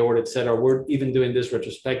 abdominal aorta, et cetera. We're even doing this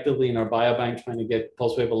retrospectively in our biobank, trying to get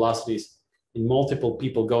pulse wave velocities in multiple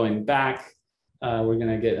people going back. We're going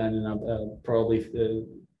to get probably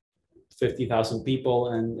 50,000 people,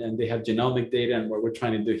 and they have genomic data. And what we're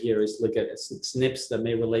trying to do here is look at SNPs that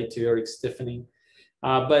may relate to aortic stiffening.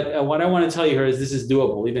 But what I want to tell you here is this is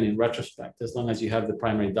doable even in retrospect, as long as you have the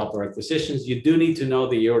primary Doppler acquisitions. You do need to know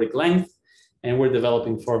the aortic length, and we're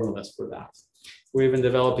developing formulas for that. We're even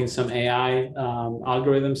developing some AI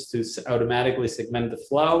algorithms to automatically segment the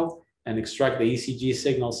flow and extract the ECG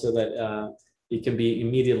signal so that it can be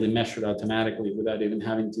immediately measured automatically without even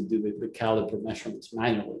having to do the caliper measurements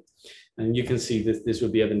manually. And you can see that this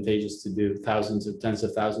would be advantageous to do thousands or tens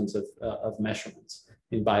of thousands of measurements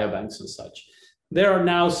in biobanks and such. There are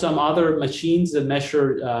now some other machines that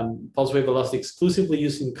measure pulse wave velocity exclusively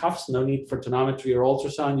using cuffs. No need for tonometry or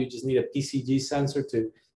ultrasound. You just need a PCG sensor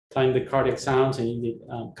to time the cardiac sounds, and you need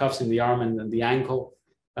cuffs in the arm and the ankle.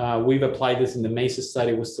 We've applied this in the MESA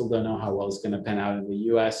study. We still don't know how well it's going to pan out in the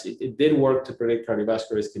US. It did work to predict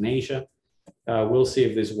cardiovascular risk in Asia. We'll see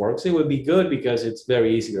if this works. It would be good because it's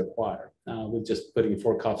very easy to acquire with just putting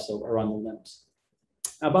 4 cuffs around the limbs.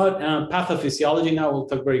 About pathophysiology now, we'll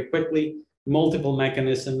talk very quickly. Multiple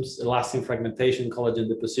mechanisms: elastin fragmentation, collagen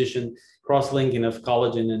deposition, cross-linking of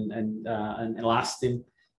collagen and elastin,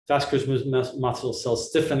 vascular smooth muscle cell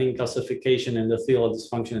stiffening, calcification, endothelial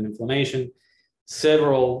dysfunction, and inflammation.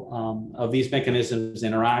 Several of these mechanisms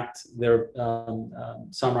interact. They're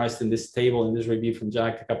summarized in this table, in this review from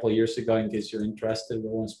Jack a couple of years ago, in case you're interested. We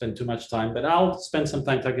won't spend too much time, but I'll spend some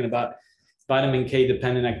time talking about vitamin K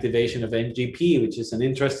dependent activation of MGP, which is an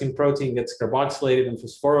interesting protein, gets carboxylated and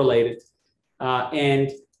phosphorylated,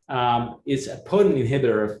 and it's a potent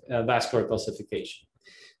inhibitor of vascular calcification.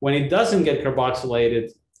 When it doesn't get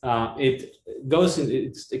carboxylated, it goes in,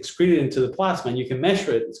 it's excreted into the plasma, and you can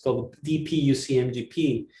measure it. It's called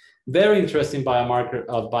DPUC-MGP. Very interesting biomarker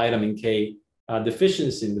of vitamin K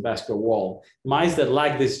deficiency in the vascular wall. Mice that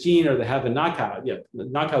lack this gene, or they have a knockout,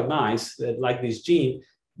 knockout mice that lack this gene,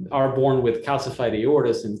 are born with calcified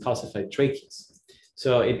aortas and calcified tracheas.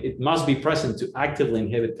 So it must be present to actively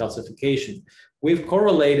inhibit calcification. We've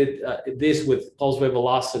correlated this with pulse wave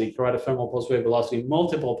velocity, carotid-femoral pulse wave velocity, in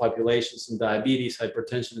multiple populations in diabetes,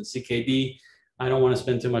 hypertension, and CKD. I don't want to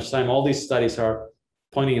spend too much time. All these studies are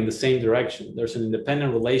pointing in the same direction. There's an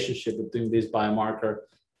independent relationship between this biomarker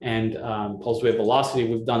and pulse wave velocity.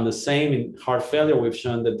 We've done the same in heart failure. We've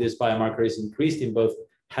shown that this biomarker is increased in both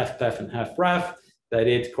HFpEF and HFrEF, that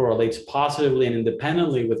it correlates positively and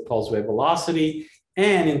independently with pulse wave velocity.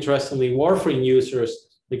 And interestingly, warfarin users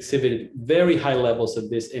exhibited very high levels of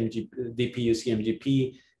this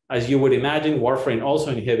DPUC-MGP. As you would imagine, warfarin also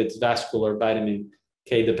inhibits vascular vitamin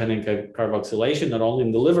K-dependent carboxylation, not only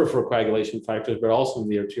in the liver for coagulation factors, but also in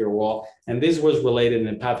the arterial wall. And this was related in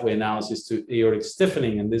a pathway analysis to aortic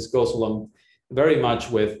stiffening, and this goes along very much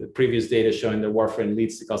with the previous data showing that warfarin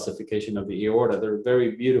leads to calcification of the aorta. There are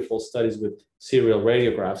very beautiful studies with serial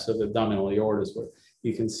radiographs of abdominal aortas where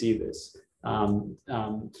you can see this.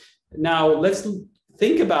 Now, let's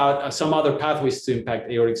think about some other pathways to impact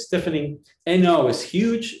aortic stiffening. NO is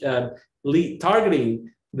huge, targeting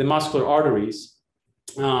the muscular arteries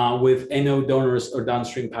with NO donors or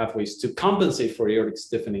downstream pathways to compensate for aortic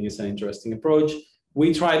stiffening is an interesting approach.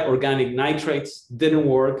 We tried organic nitrates, didn't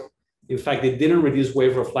work. In fact, it didn't reduce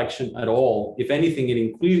wave reflection at all. If anything, it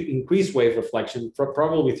increased wave reflection,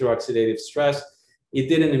 probably through oxidative stress. It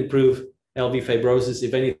didn't improve LV fibrosis.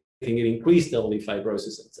 If anything, it increased LV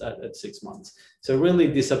fibrosis at 6 months. So really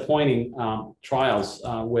disappointing trials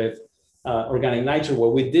with organic nitrate.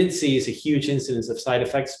 What we did see is a huge incidence of side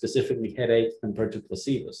effects, specifically headache compared to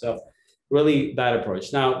placebo. So really bad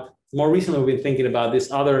approach. Now, more recently, we've been thinking about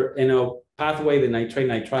this other NO pathway, the nitrate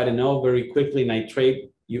NO. Very quickly,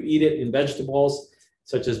 nitrate, you eat it in vegetables,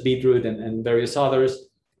 such as beetroot and various others.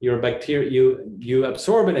 Your bacteria, you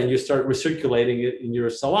absorb it and you start recirculating it in your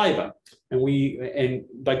saliva. And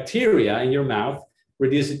bacteria in your mouth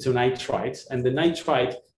reduce it to nitrites, and the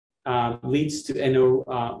nitrite leads to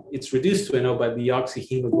NO. It's reduced to NO by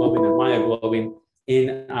deoxyhemoglobin and myoglobin in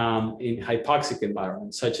hypoxic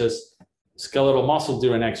environments, such as skeletal muscle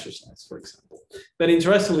during exercise, for example. But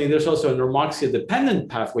interestingly, there's also a normoxia-dependent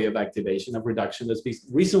pathway of activation of reduction that's been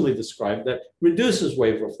recently described that reduces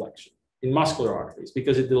wave reflection in muscular arteries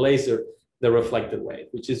because it delays the reflected wave,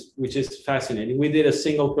 which is fascinating. We did a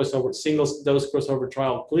single dose crossover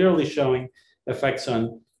trial clearly showing effects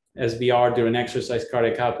on SVR during exercise,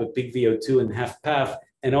 cardiac output, peak VO2, and HFpEF,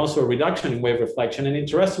 and also a reduction in wave reflection. And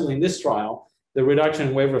interestingly, in this trial, the reduction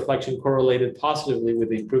in wave reflection correlated positively with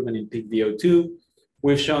the improvement in peak VO2.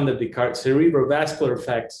 We've shown that the cerebrovascular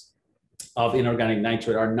effects of inorganic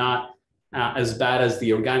nitrate are not as bad as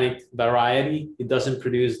the organic variety. It doesn't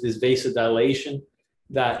produce this vasodilation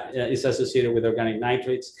that is associated with organic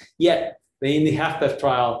nitrates. Yet, in the HFpEF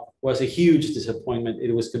trial was a huge disappointment.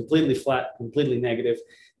 It was completely flat, completely negative.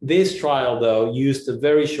 This trial, though, used a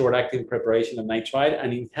very short-acting preparation of nitrite,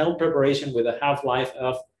 an inhaled preparation with a half-life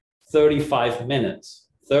of 35 minutes,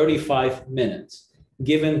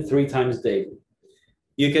 given 3 times daily.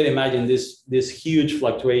 You can imagine this huge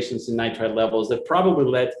fluctuations in nitrite levels that probably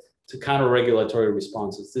led to counter-regulatory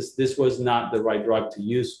responses. This was not the right drug to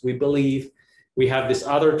use, we believe. We have this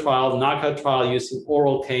other trial, knockout trial using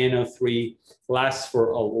oral KNO3, lasts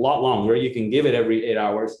for a lot longer. You can give it every 8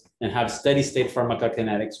 hours and have steady state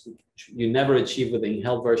pharmacokinetics, which you never achieve with the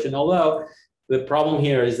inhaled version, although The problem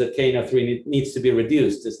here is that KNO3 needs to be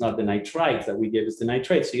reduced. It's not the nitrites that we give, it's the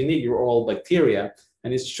nitrates. So you need your oral bacteria,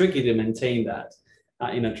 and it's tricky to maintain that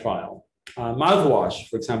in a trial. Mouthwash,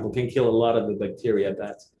 for example, can kill a lot of the bacteria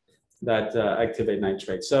that activate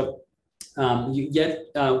nitrates. So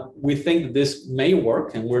we think that this may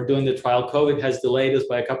work, and we're doing the trial. COVID has delayed us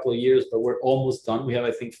by a couple of years, but we're almost done. We have,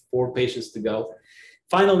 I think, 4 patients to go.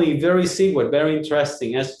 Finally, very SIGWAT, very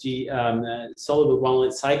interesting, SG, soluble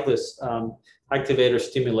guanylate cyclase activator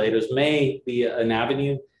stimulators may be an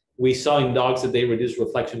avenue. We saw in dogs that they reduce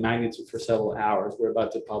reflection magnitude for several hours. We're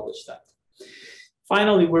about to publish that.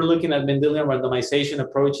 Finally, we're looking at Mendelian randomization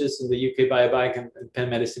approaches in the UK Biobank and Penn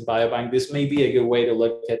Medicine Biobank. This may be a good way to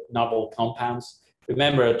look at novel compounds.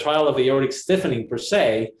 Remember, a trial of aortic stiffening per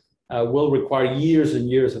se will require years and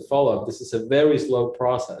years of follow-up. This is a very slow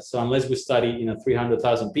process. So unless we study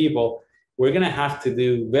 300,000 people, we're going to have to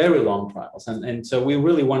do very long trials. And so we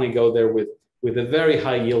really want to go there with a very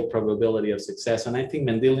high yield probability of success. And I think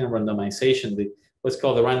Mendelian randomization, what's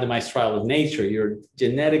called the randomized trial of nature, your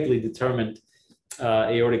genetically determined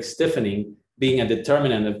aortic stiffening being a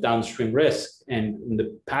determinant of downstream risk, and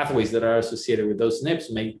the pathways that are associated with those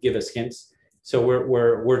SNPs may give us hints. So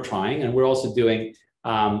we're trying, and we're also doing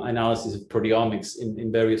analysis of proteomics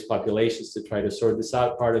in various populations to try to sort this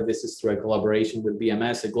out. Part of this is through a collaboration with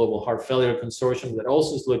BMS, a global heart failure consortium that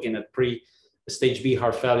also is looking at pre-stage B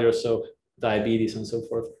heart failure, so diabetes and so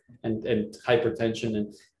forth, and hypertension.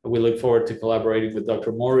 And we look forward to collaborating with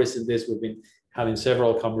Dr. Morris in this. We've been having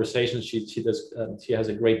several conversations. She has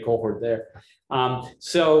a great cohort there.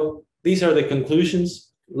 So these are the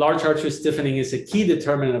conclusions. Large artery stiffening is a key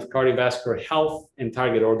determinant of cardiovascular health and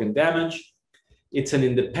target organ damage. It's an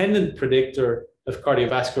independent predictor of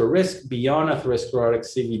cardiovascular risk beyond atherosclerotic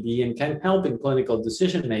CVD and can help in clinical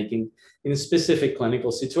decision-making in specific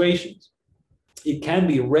clinical situations. It can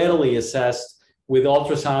be readily assessed with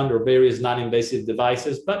ultrasound or various non-invasive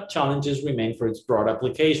devices, but challenges remain for its broad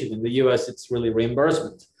application. In the US, it's really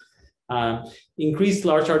reimbursement. Increased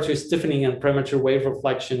large artery stiffening and premature wave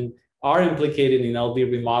reflection are implicated in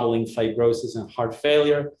LV remodeling, fibrosis, and heart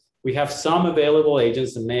failure. We have some available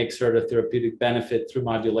agents that may exert a therapeutic benefit through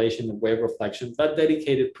modulation of wave reflection, but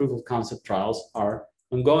dedicated proof of concept trials are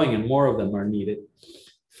ongoing, and more of them are needed.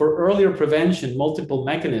 For earlier prevention, multiple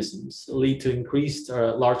mechanisms lead to increased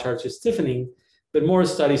large artery stiffening, but more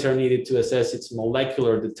studies are needed to assess its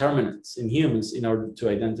molecular determinants in humans in order to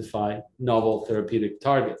identify novel therapeutic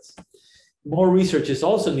targets. More research is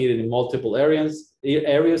also needed in multiple areas.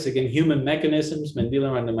 Again, human mechanisms,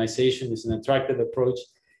 Mendelian randomization is an attractive approach.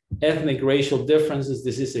 Ethnic racial differences,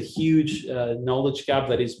 this is a huge knowledge gap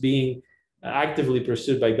that is being actively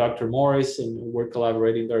pursued by Dr. Morris, and we're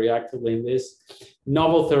collaborating very actively in this.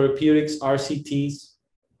 Novel therapeutics, RCTs,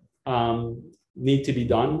 need to be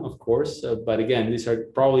done, of course, but again, these are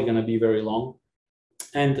probably going to be very long.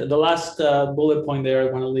 And the last bullet point there,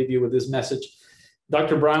 I want to leave you with this message.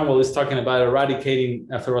 Dr. Brownwell is talking about eradicating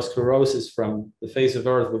atherosclerosis from the face of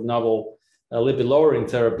Earth with novel lipid-lowering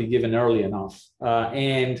therapy given early enough.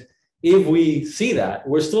 And if we see that,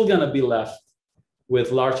 we're still going to be left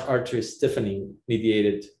with large artery stiffening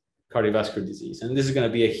mediated cardiovascular disease. And this is going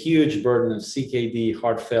to be a huge burden of CKD,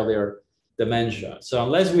 heart failure, dementia. So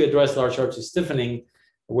unless we address large artery stiffening,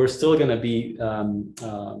 we're still going to be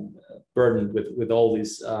burdened with all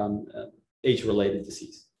these age-related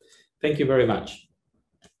disease. Thank you very much.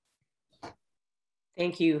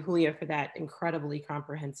 Thank you, Julio, for that incredibly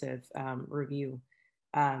comprehensive review.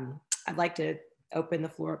 I'd like to open the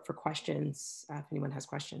floor up for questions if anyone has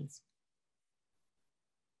questions.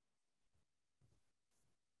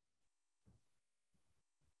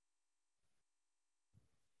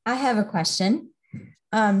 I have a question.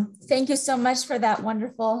 Thank you so much for that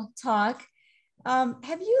wonderful talk.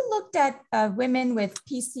 Have you looked at women with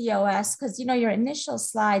PCOS? Because, you know, your initial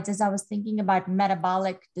slides, as I was thinking about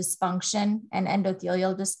metabolic dysfunction and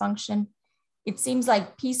endothelial dysfunction, it seems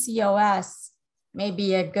like PCOS may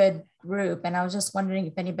be a good group. And I was just wondering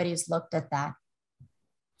if anybody's looked at that.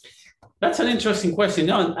 That's an interesting question.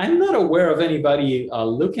 No, I'm not aware of anybody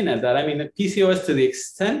looking at that. I mean, PCOS, to the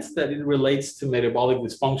extent that it relates to metabolic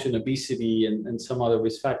dysfunction, obesity, and some other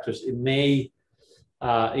risk factors, it may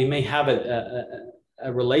have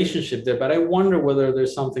a relationship there, but I wonder whether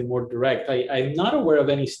there's something more direct. I'm not aware of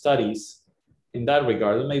any studies in that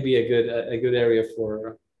regard. That may be a good area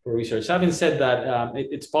for research. Having said that,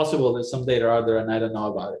 it's possible that some data are out there and I don't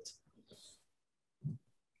know about it.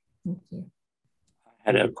 Thank you.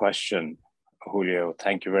 I had a question, Julio.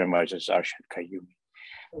 Thank you very much. It's Arshad Kayyumi.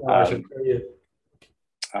 Arshad, how are you?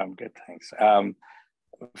 I'm good, thanks.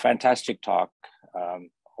 Fantastic talk.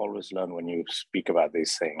 Always learn when you speak about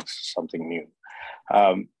these things, something new.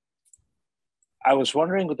 I was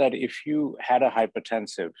wondering that if you had a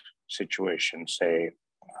hypertensive situation, say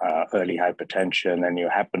early hypertension, and you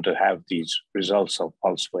happen to have these results of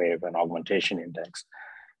pulse wave and augmentation index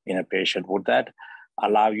in a patient, would that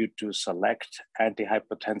allow you to select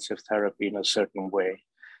antihypertensive therapy in a certain way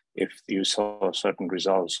if you saw certain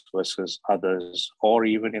results versus others, or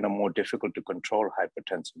even in a more difficult to control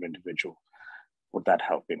hypertensive individual? Would that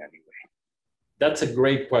help in any way? That's a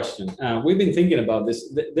great question. We've been thinking about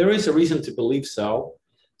this. There is a reason to believe so.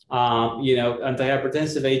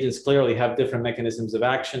 Antihypertensive agents clearly have different mechanisms of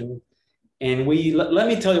action. And let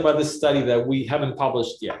me tell you about this study that we haven't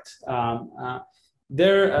published yet.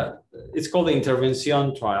 It's called the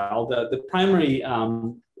Intervention trial. The primary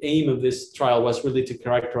aim of this trial was really to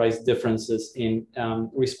characterize differences in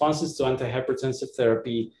responses to antihypertensive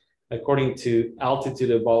therapy according to altitude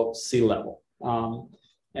above sea level.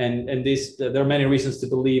 There are many reasons to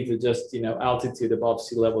believe that just altitude above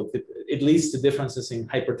sea level, it leads to differences in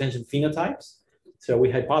hypertension phenotypes. So we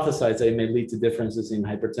hypothesize that it may lead to differences in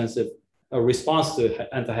hypertensive response to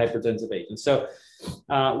antihypertensive agents. So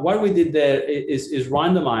what we did there is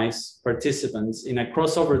randomize participants in a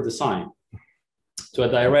crossover design to a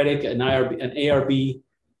diuretic, an ARB,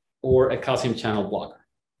 or a calcium channel blocker.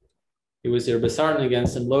 It was irbesartan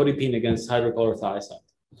against amlodipine against hydrochlorothiazide.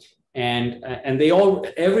 And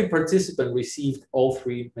every participant received all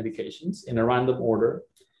three medications in a random order.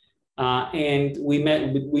 And we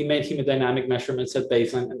made hemodynamic measurements at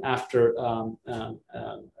baseline and after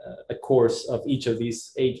a course of each of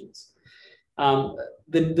these agents.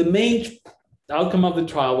 The main outcome of the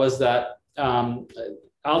trial was that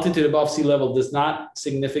altitude above sea level does not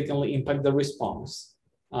significantly impact the response.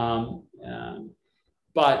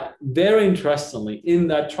 But very interestingly, in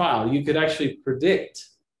that trial, you could actually predict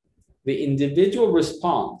the individual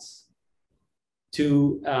response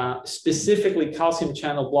to specifically calcium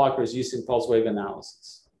channel blockers using pulse wave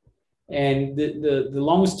analysis. And the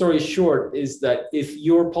long story short is that if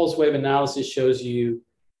your pulse wave analysis shows you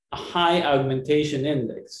a high augmentation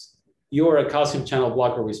index, you're a calcium channel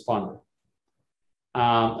blocker responder.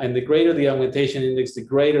 And the greater the augmentation index, the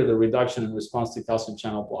greater the reduction in response to calcium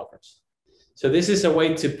channel blockers. So this is a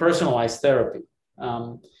way to personalize therapy.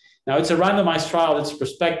 Now it's a randomized trial, it's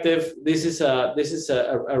prospective. This is a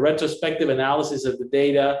retrospective analysis of the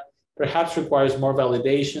data, perhaps requires more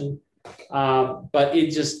validation. But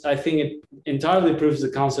I think it entirely proves the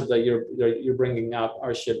concept that you're bringing up,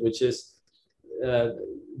 Arshit, which is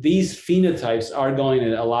these phenotypes are going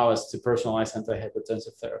to allow us to personalize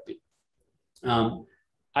antihypertensive therapy.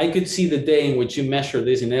 I could see the day in which you measure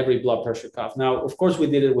this in every blood pressure cuff. Now, of course, we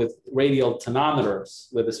did it with radial tonometers,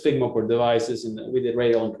 with the sphygmocord devices, and we did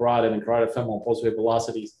radial and carotid femoral pulse wave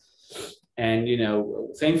velocities. And,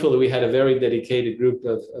 thankfully, we had a very dedicated group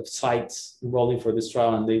of sites enrolling for this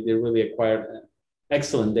trial, and they really acquired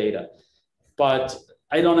excellent data. But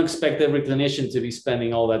I don't expect every clinician to be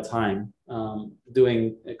spending all that time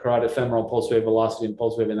doing carotid femoral pulse wave velocity and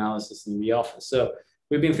pulse wave analysis in the office. So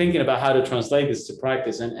we've been thinking about how to translate this to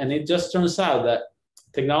practice. And it just turns out that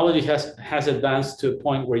technology has advanced to a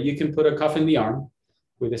point where you can put a cuff in the arm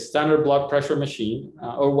with a standard blood pressure machine,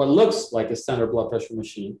 or what looks like a standard blood pressure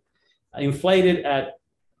machine, inflated at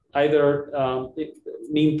either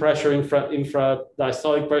mean pressure,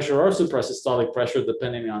 infradiastolic pressure, or suprasystolic pressure,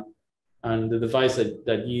 depending on the device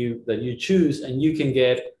that you choose, and you can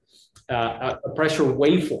get a pressure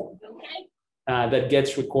waveform that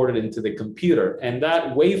gets recorded into the computer. And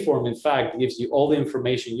that waveform, in fact, gives you all the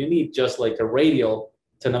information you need, just like a radial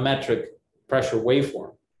tonometric pressure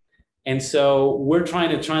waveform. And so we're trying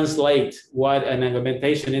to translate what an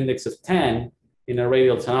augmentation index of 10 in a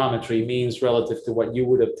radial tonometry means relative to what you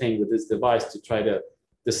would obtain with this device to try to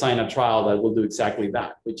design a trial that will do exactly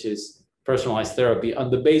that, which is personalized therapy on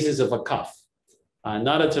the basis of a cuff.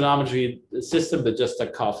 Not a tonometry system, but just a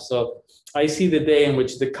cuff. So I see the day in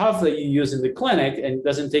which the cuff that you use in the clinic, and it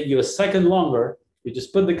doesn't take you a second longer, you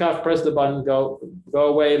just put the cuff, press the button, go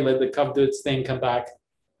away, let the cuff do its thing, come back,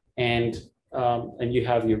 and you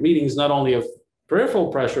have your readings not only of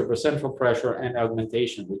peripheral pressure, but central pressure and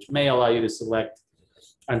augmentation, which may allow you to select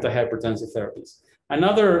antihypertensive therapies.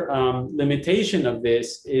 Another limitation of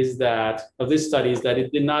this study is that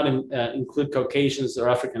it did not include Caucasians or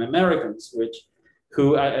African Americans,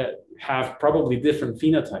 who have probably different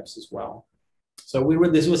phenotypes as well. So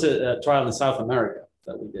this was a trial in South America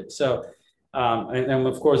that we did. So, and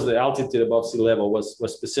of course, the altitude above sea level was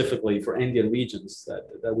specifically for Indian regions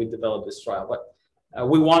that we developed this trial. But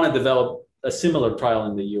we want to develop a similar trial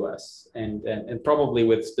in the US and probably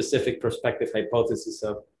with specific prospective hypothesis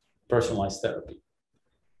of personalized therapy.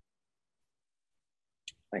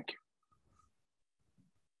 Thank you.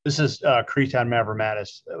 This is Creton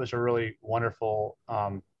Mavromatis. That was a really wonderful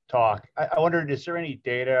talk. I wondered, is there any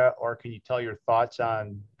data or can you tell your thoughts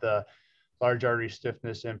on the large artery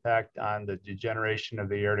stiffness impact on the degeneration of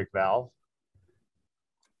the aortic valve?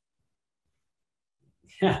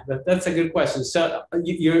 Yeah, that's a good question. So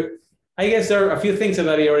I guess there are a few things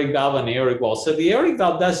about the aortic valve and the aortic wall. So the aortic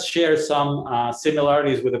valve does share some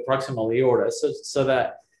similarities with the proximal aorta. So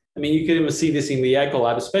that, I mean, you can even see this in the echo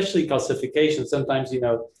lab, especially calcification. Sometimes,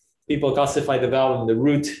 people calcify the valve and the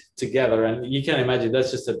root together. And you can imagine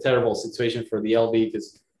that's just a terrible situation for the LV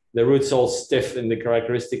because the root's all stiff and the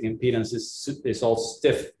characteristic impedance is all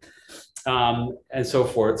stiff. And so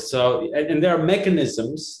forth. So, and there are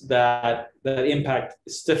mechanisms that impact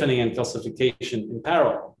stiffening and calcification in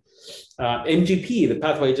parallel. MGP, the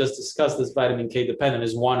pathway I just discussed, this vitamin K dependent,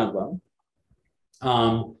 is one of them.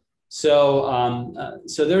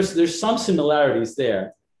 So there's some similarities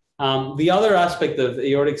there. The other aspect of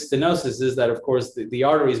aortic stenosis is that, of course, the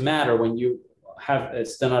arteries matter when you have a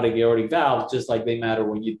stenotic aortic valve, just like they matter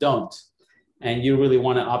when you don't. And you really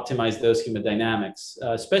want to optimize those hemodynamics,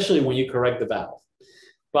 especially when you correct the valve.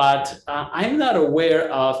 But I'm not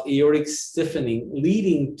aware of aortic stiffening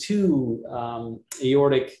leading to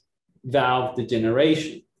aortic valve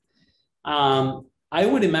degeneration. I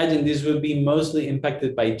would imagine this would be mostly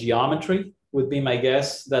impacted by geometry, would be my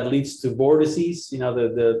guess, that leads to vortices,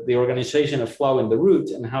 the organization of flow in the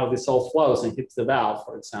root and how this all flows and hits the valve,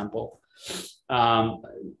 for example.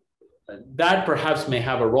 That perhaps may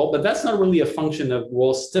have a role, but that's not really a function of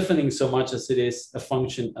wall stiffening so much as it is a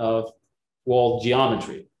function of wall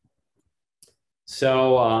geometry.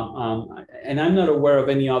 So, and I'm not aware of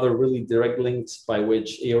any other really direct links by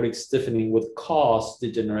which aortic stiffening would cause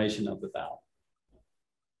degeneration of the valve.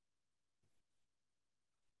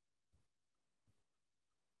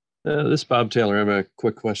 This is Bob Taylor. I have a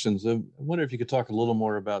quick question. So I wonder if you could talk a little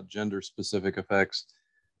more about gender-specific effects.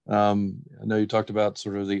 I know you talked about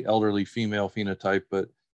sort of the elderly female phenotype, but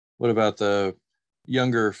what about the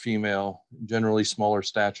younger female, generally smaller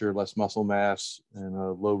stature, less muscle mass, and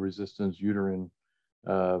low resistance uterine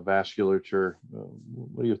vasculature?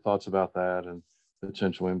 What are your thoughts about that and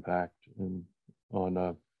potential impact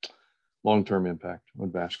on long-term impact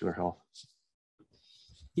on vascular health?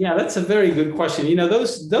 Yeah, that's a very good question.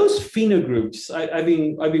 Those phenogroups, I've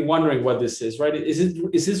been wondering what this is, right?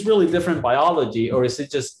 Is this really different biology, or is it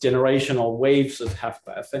just generational waves of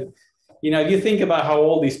HFpEF? And if you think about how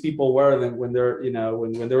old these people were when they're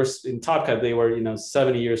when they were in Top Cut, they were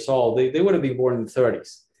 70 years old. They would have been born in the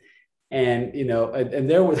 30s, and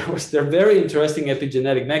they're very interesting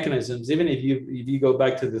epigenetic mechanisms. Even if you go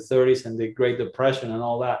back to the 30s and the Great Depression and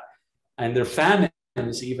all that, and their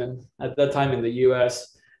famines even at that time in the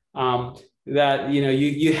U.S. That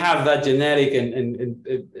you have that genetic and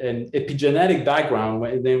epigenetic background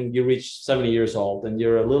when then you reach 70 years old and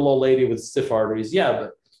you're a little old lady with stiff arteries. Yeah,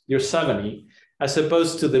 but you're 70, as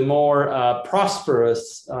opposed to the more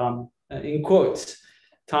prosperous, in quotes,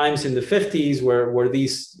 times in the 50s where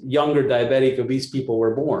these younger diabetic obese people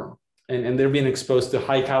were born, and they're being exposed to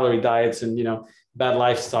high calorie diets and bad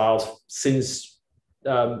lifestyles since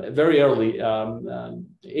very early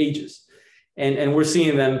ages. And we're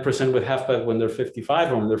seeing them present with HFpEF when they're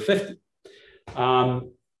 55 or when they're 50.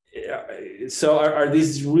 So are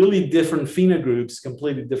these really different phenogroups,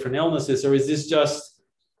 completely different illnesses, or is this just,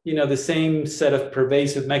 the same set of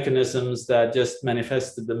pervasive mechanisms that just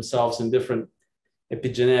manifested themselves in different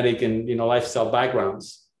epigenetic and, lifestyle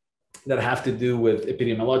backgrounds that have to do with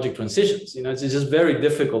epidemiologic transitions? It's just very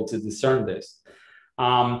difficult to discern this.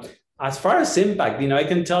 As far as impact, I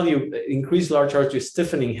can tell you increased large artery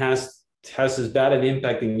stiffening has as bad an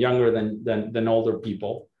impact in younger than older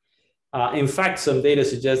people. In fact, some data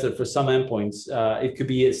suggests that for some endpoints, it could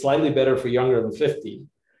be slightly better for younger than 50,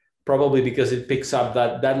 probably because it picks up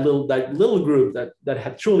that little group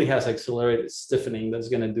that truly has accelerated stiffening that's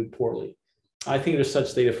going to do poorly. I think there's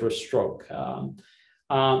such data for stroke.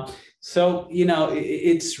 So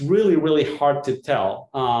it's really, really hard to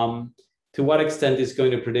tell to what extent it's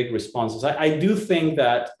going to predict responses. I do think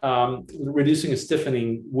that reducing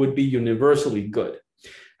stiffening would be universally good.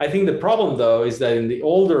 I think the problem, though, is that in the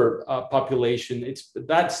older population,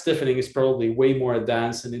 that stiffening is probably way more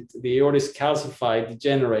advanced, and the aorta is calcified,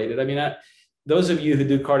 degenerated. I mean, those of you who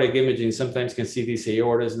do cardiac imaging sometimes can see these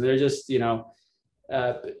aortas, and they're just,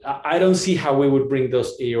 I don't see how we would bring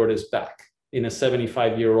those aortas back in a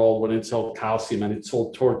 75-year-old when it's all calcium and it's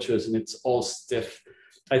all tortuous and it's all stiff.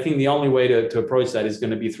 I think the only way to approach that is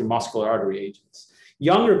going to be through muscular artery agents.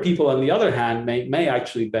 Younger people, on the other hand, may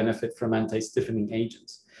actually benefit from anti-stiffening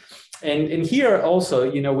agents. And here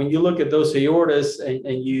also, you know, when you look at those aortas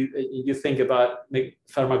and you think about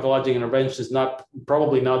pharmacologic interventions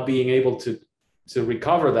probably not being able to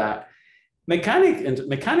recover that,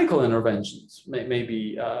 mechanical interventions may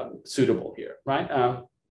be suitable here, right?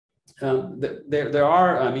 There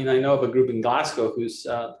are, I mean, I know of a group in Glasgow who's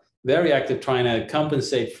very active trying to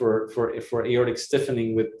compensate for aortic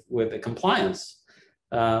stiffening with a compliance,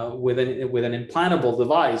 with an implantable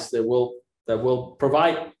device that will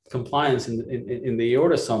provide compliance in the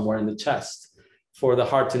aorta somewhere in the chest for the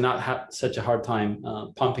heart to not have such a hard time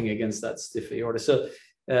pumping against that stiff aorta. So,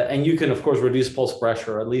 and you can of course reduce pulse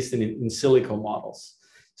pressure, at least in silico models.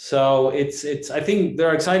 So I think there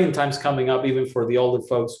are exciting times coming up even for the older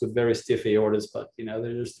folks with very stiff aortas, but you know,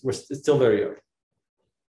 we're still very early.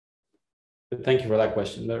 But thank you for that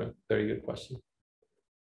question. Very, very good question.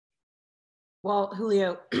 Well,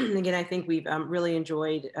 Julio, again, I think we've really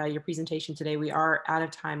enjoyed your presentation today. We are out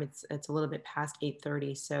of time. It's a little bit past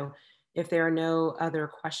 8:30. So if there are no other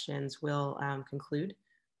questions, we'll conclude.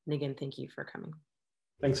 And again, thank you for coming.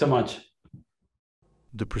 Thanks so much.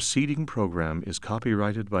 The preceding program is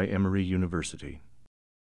copyrighted by Emory University.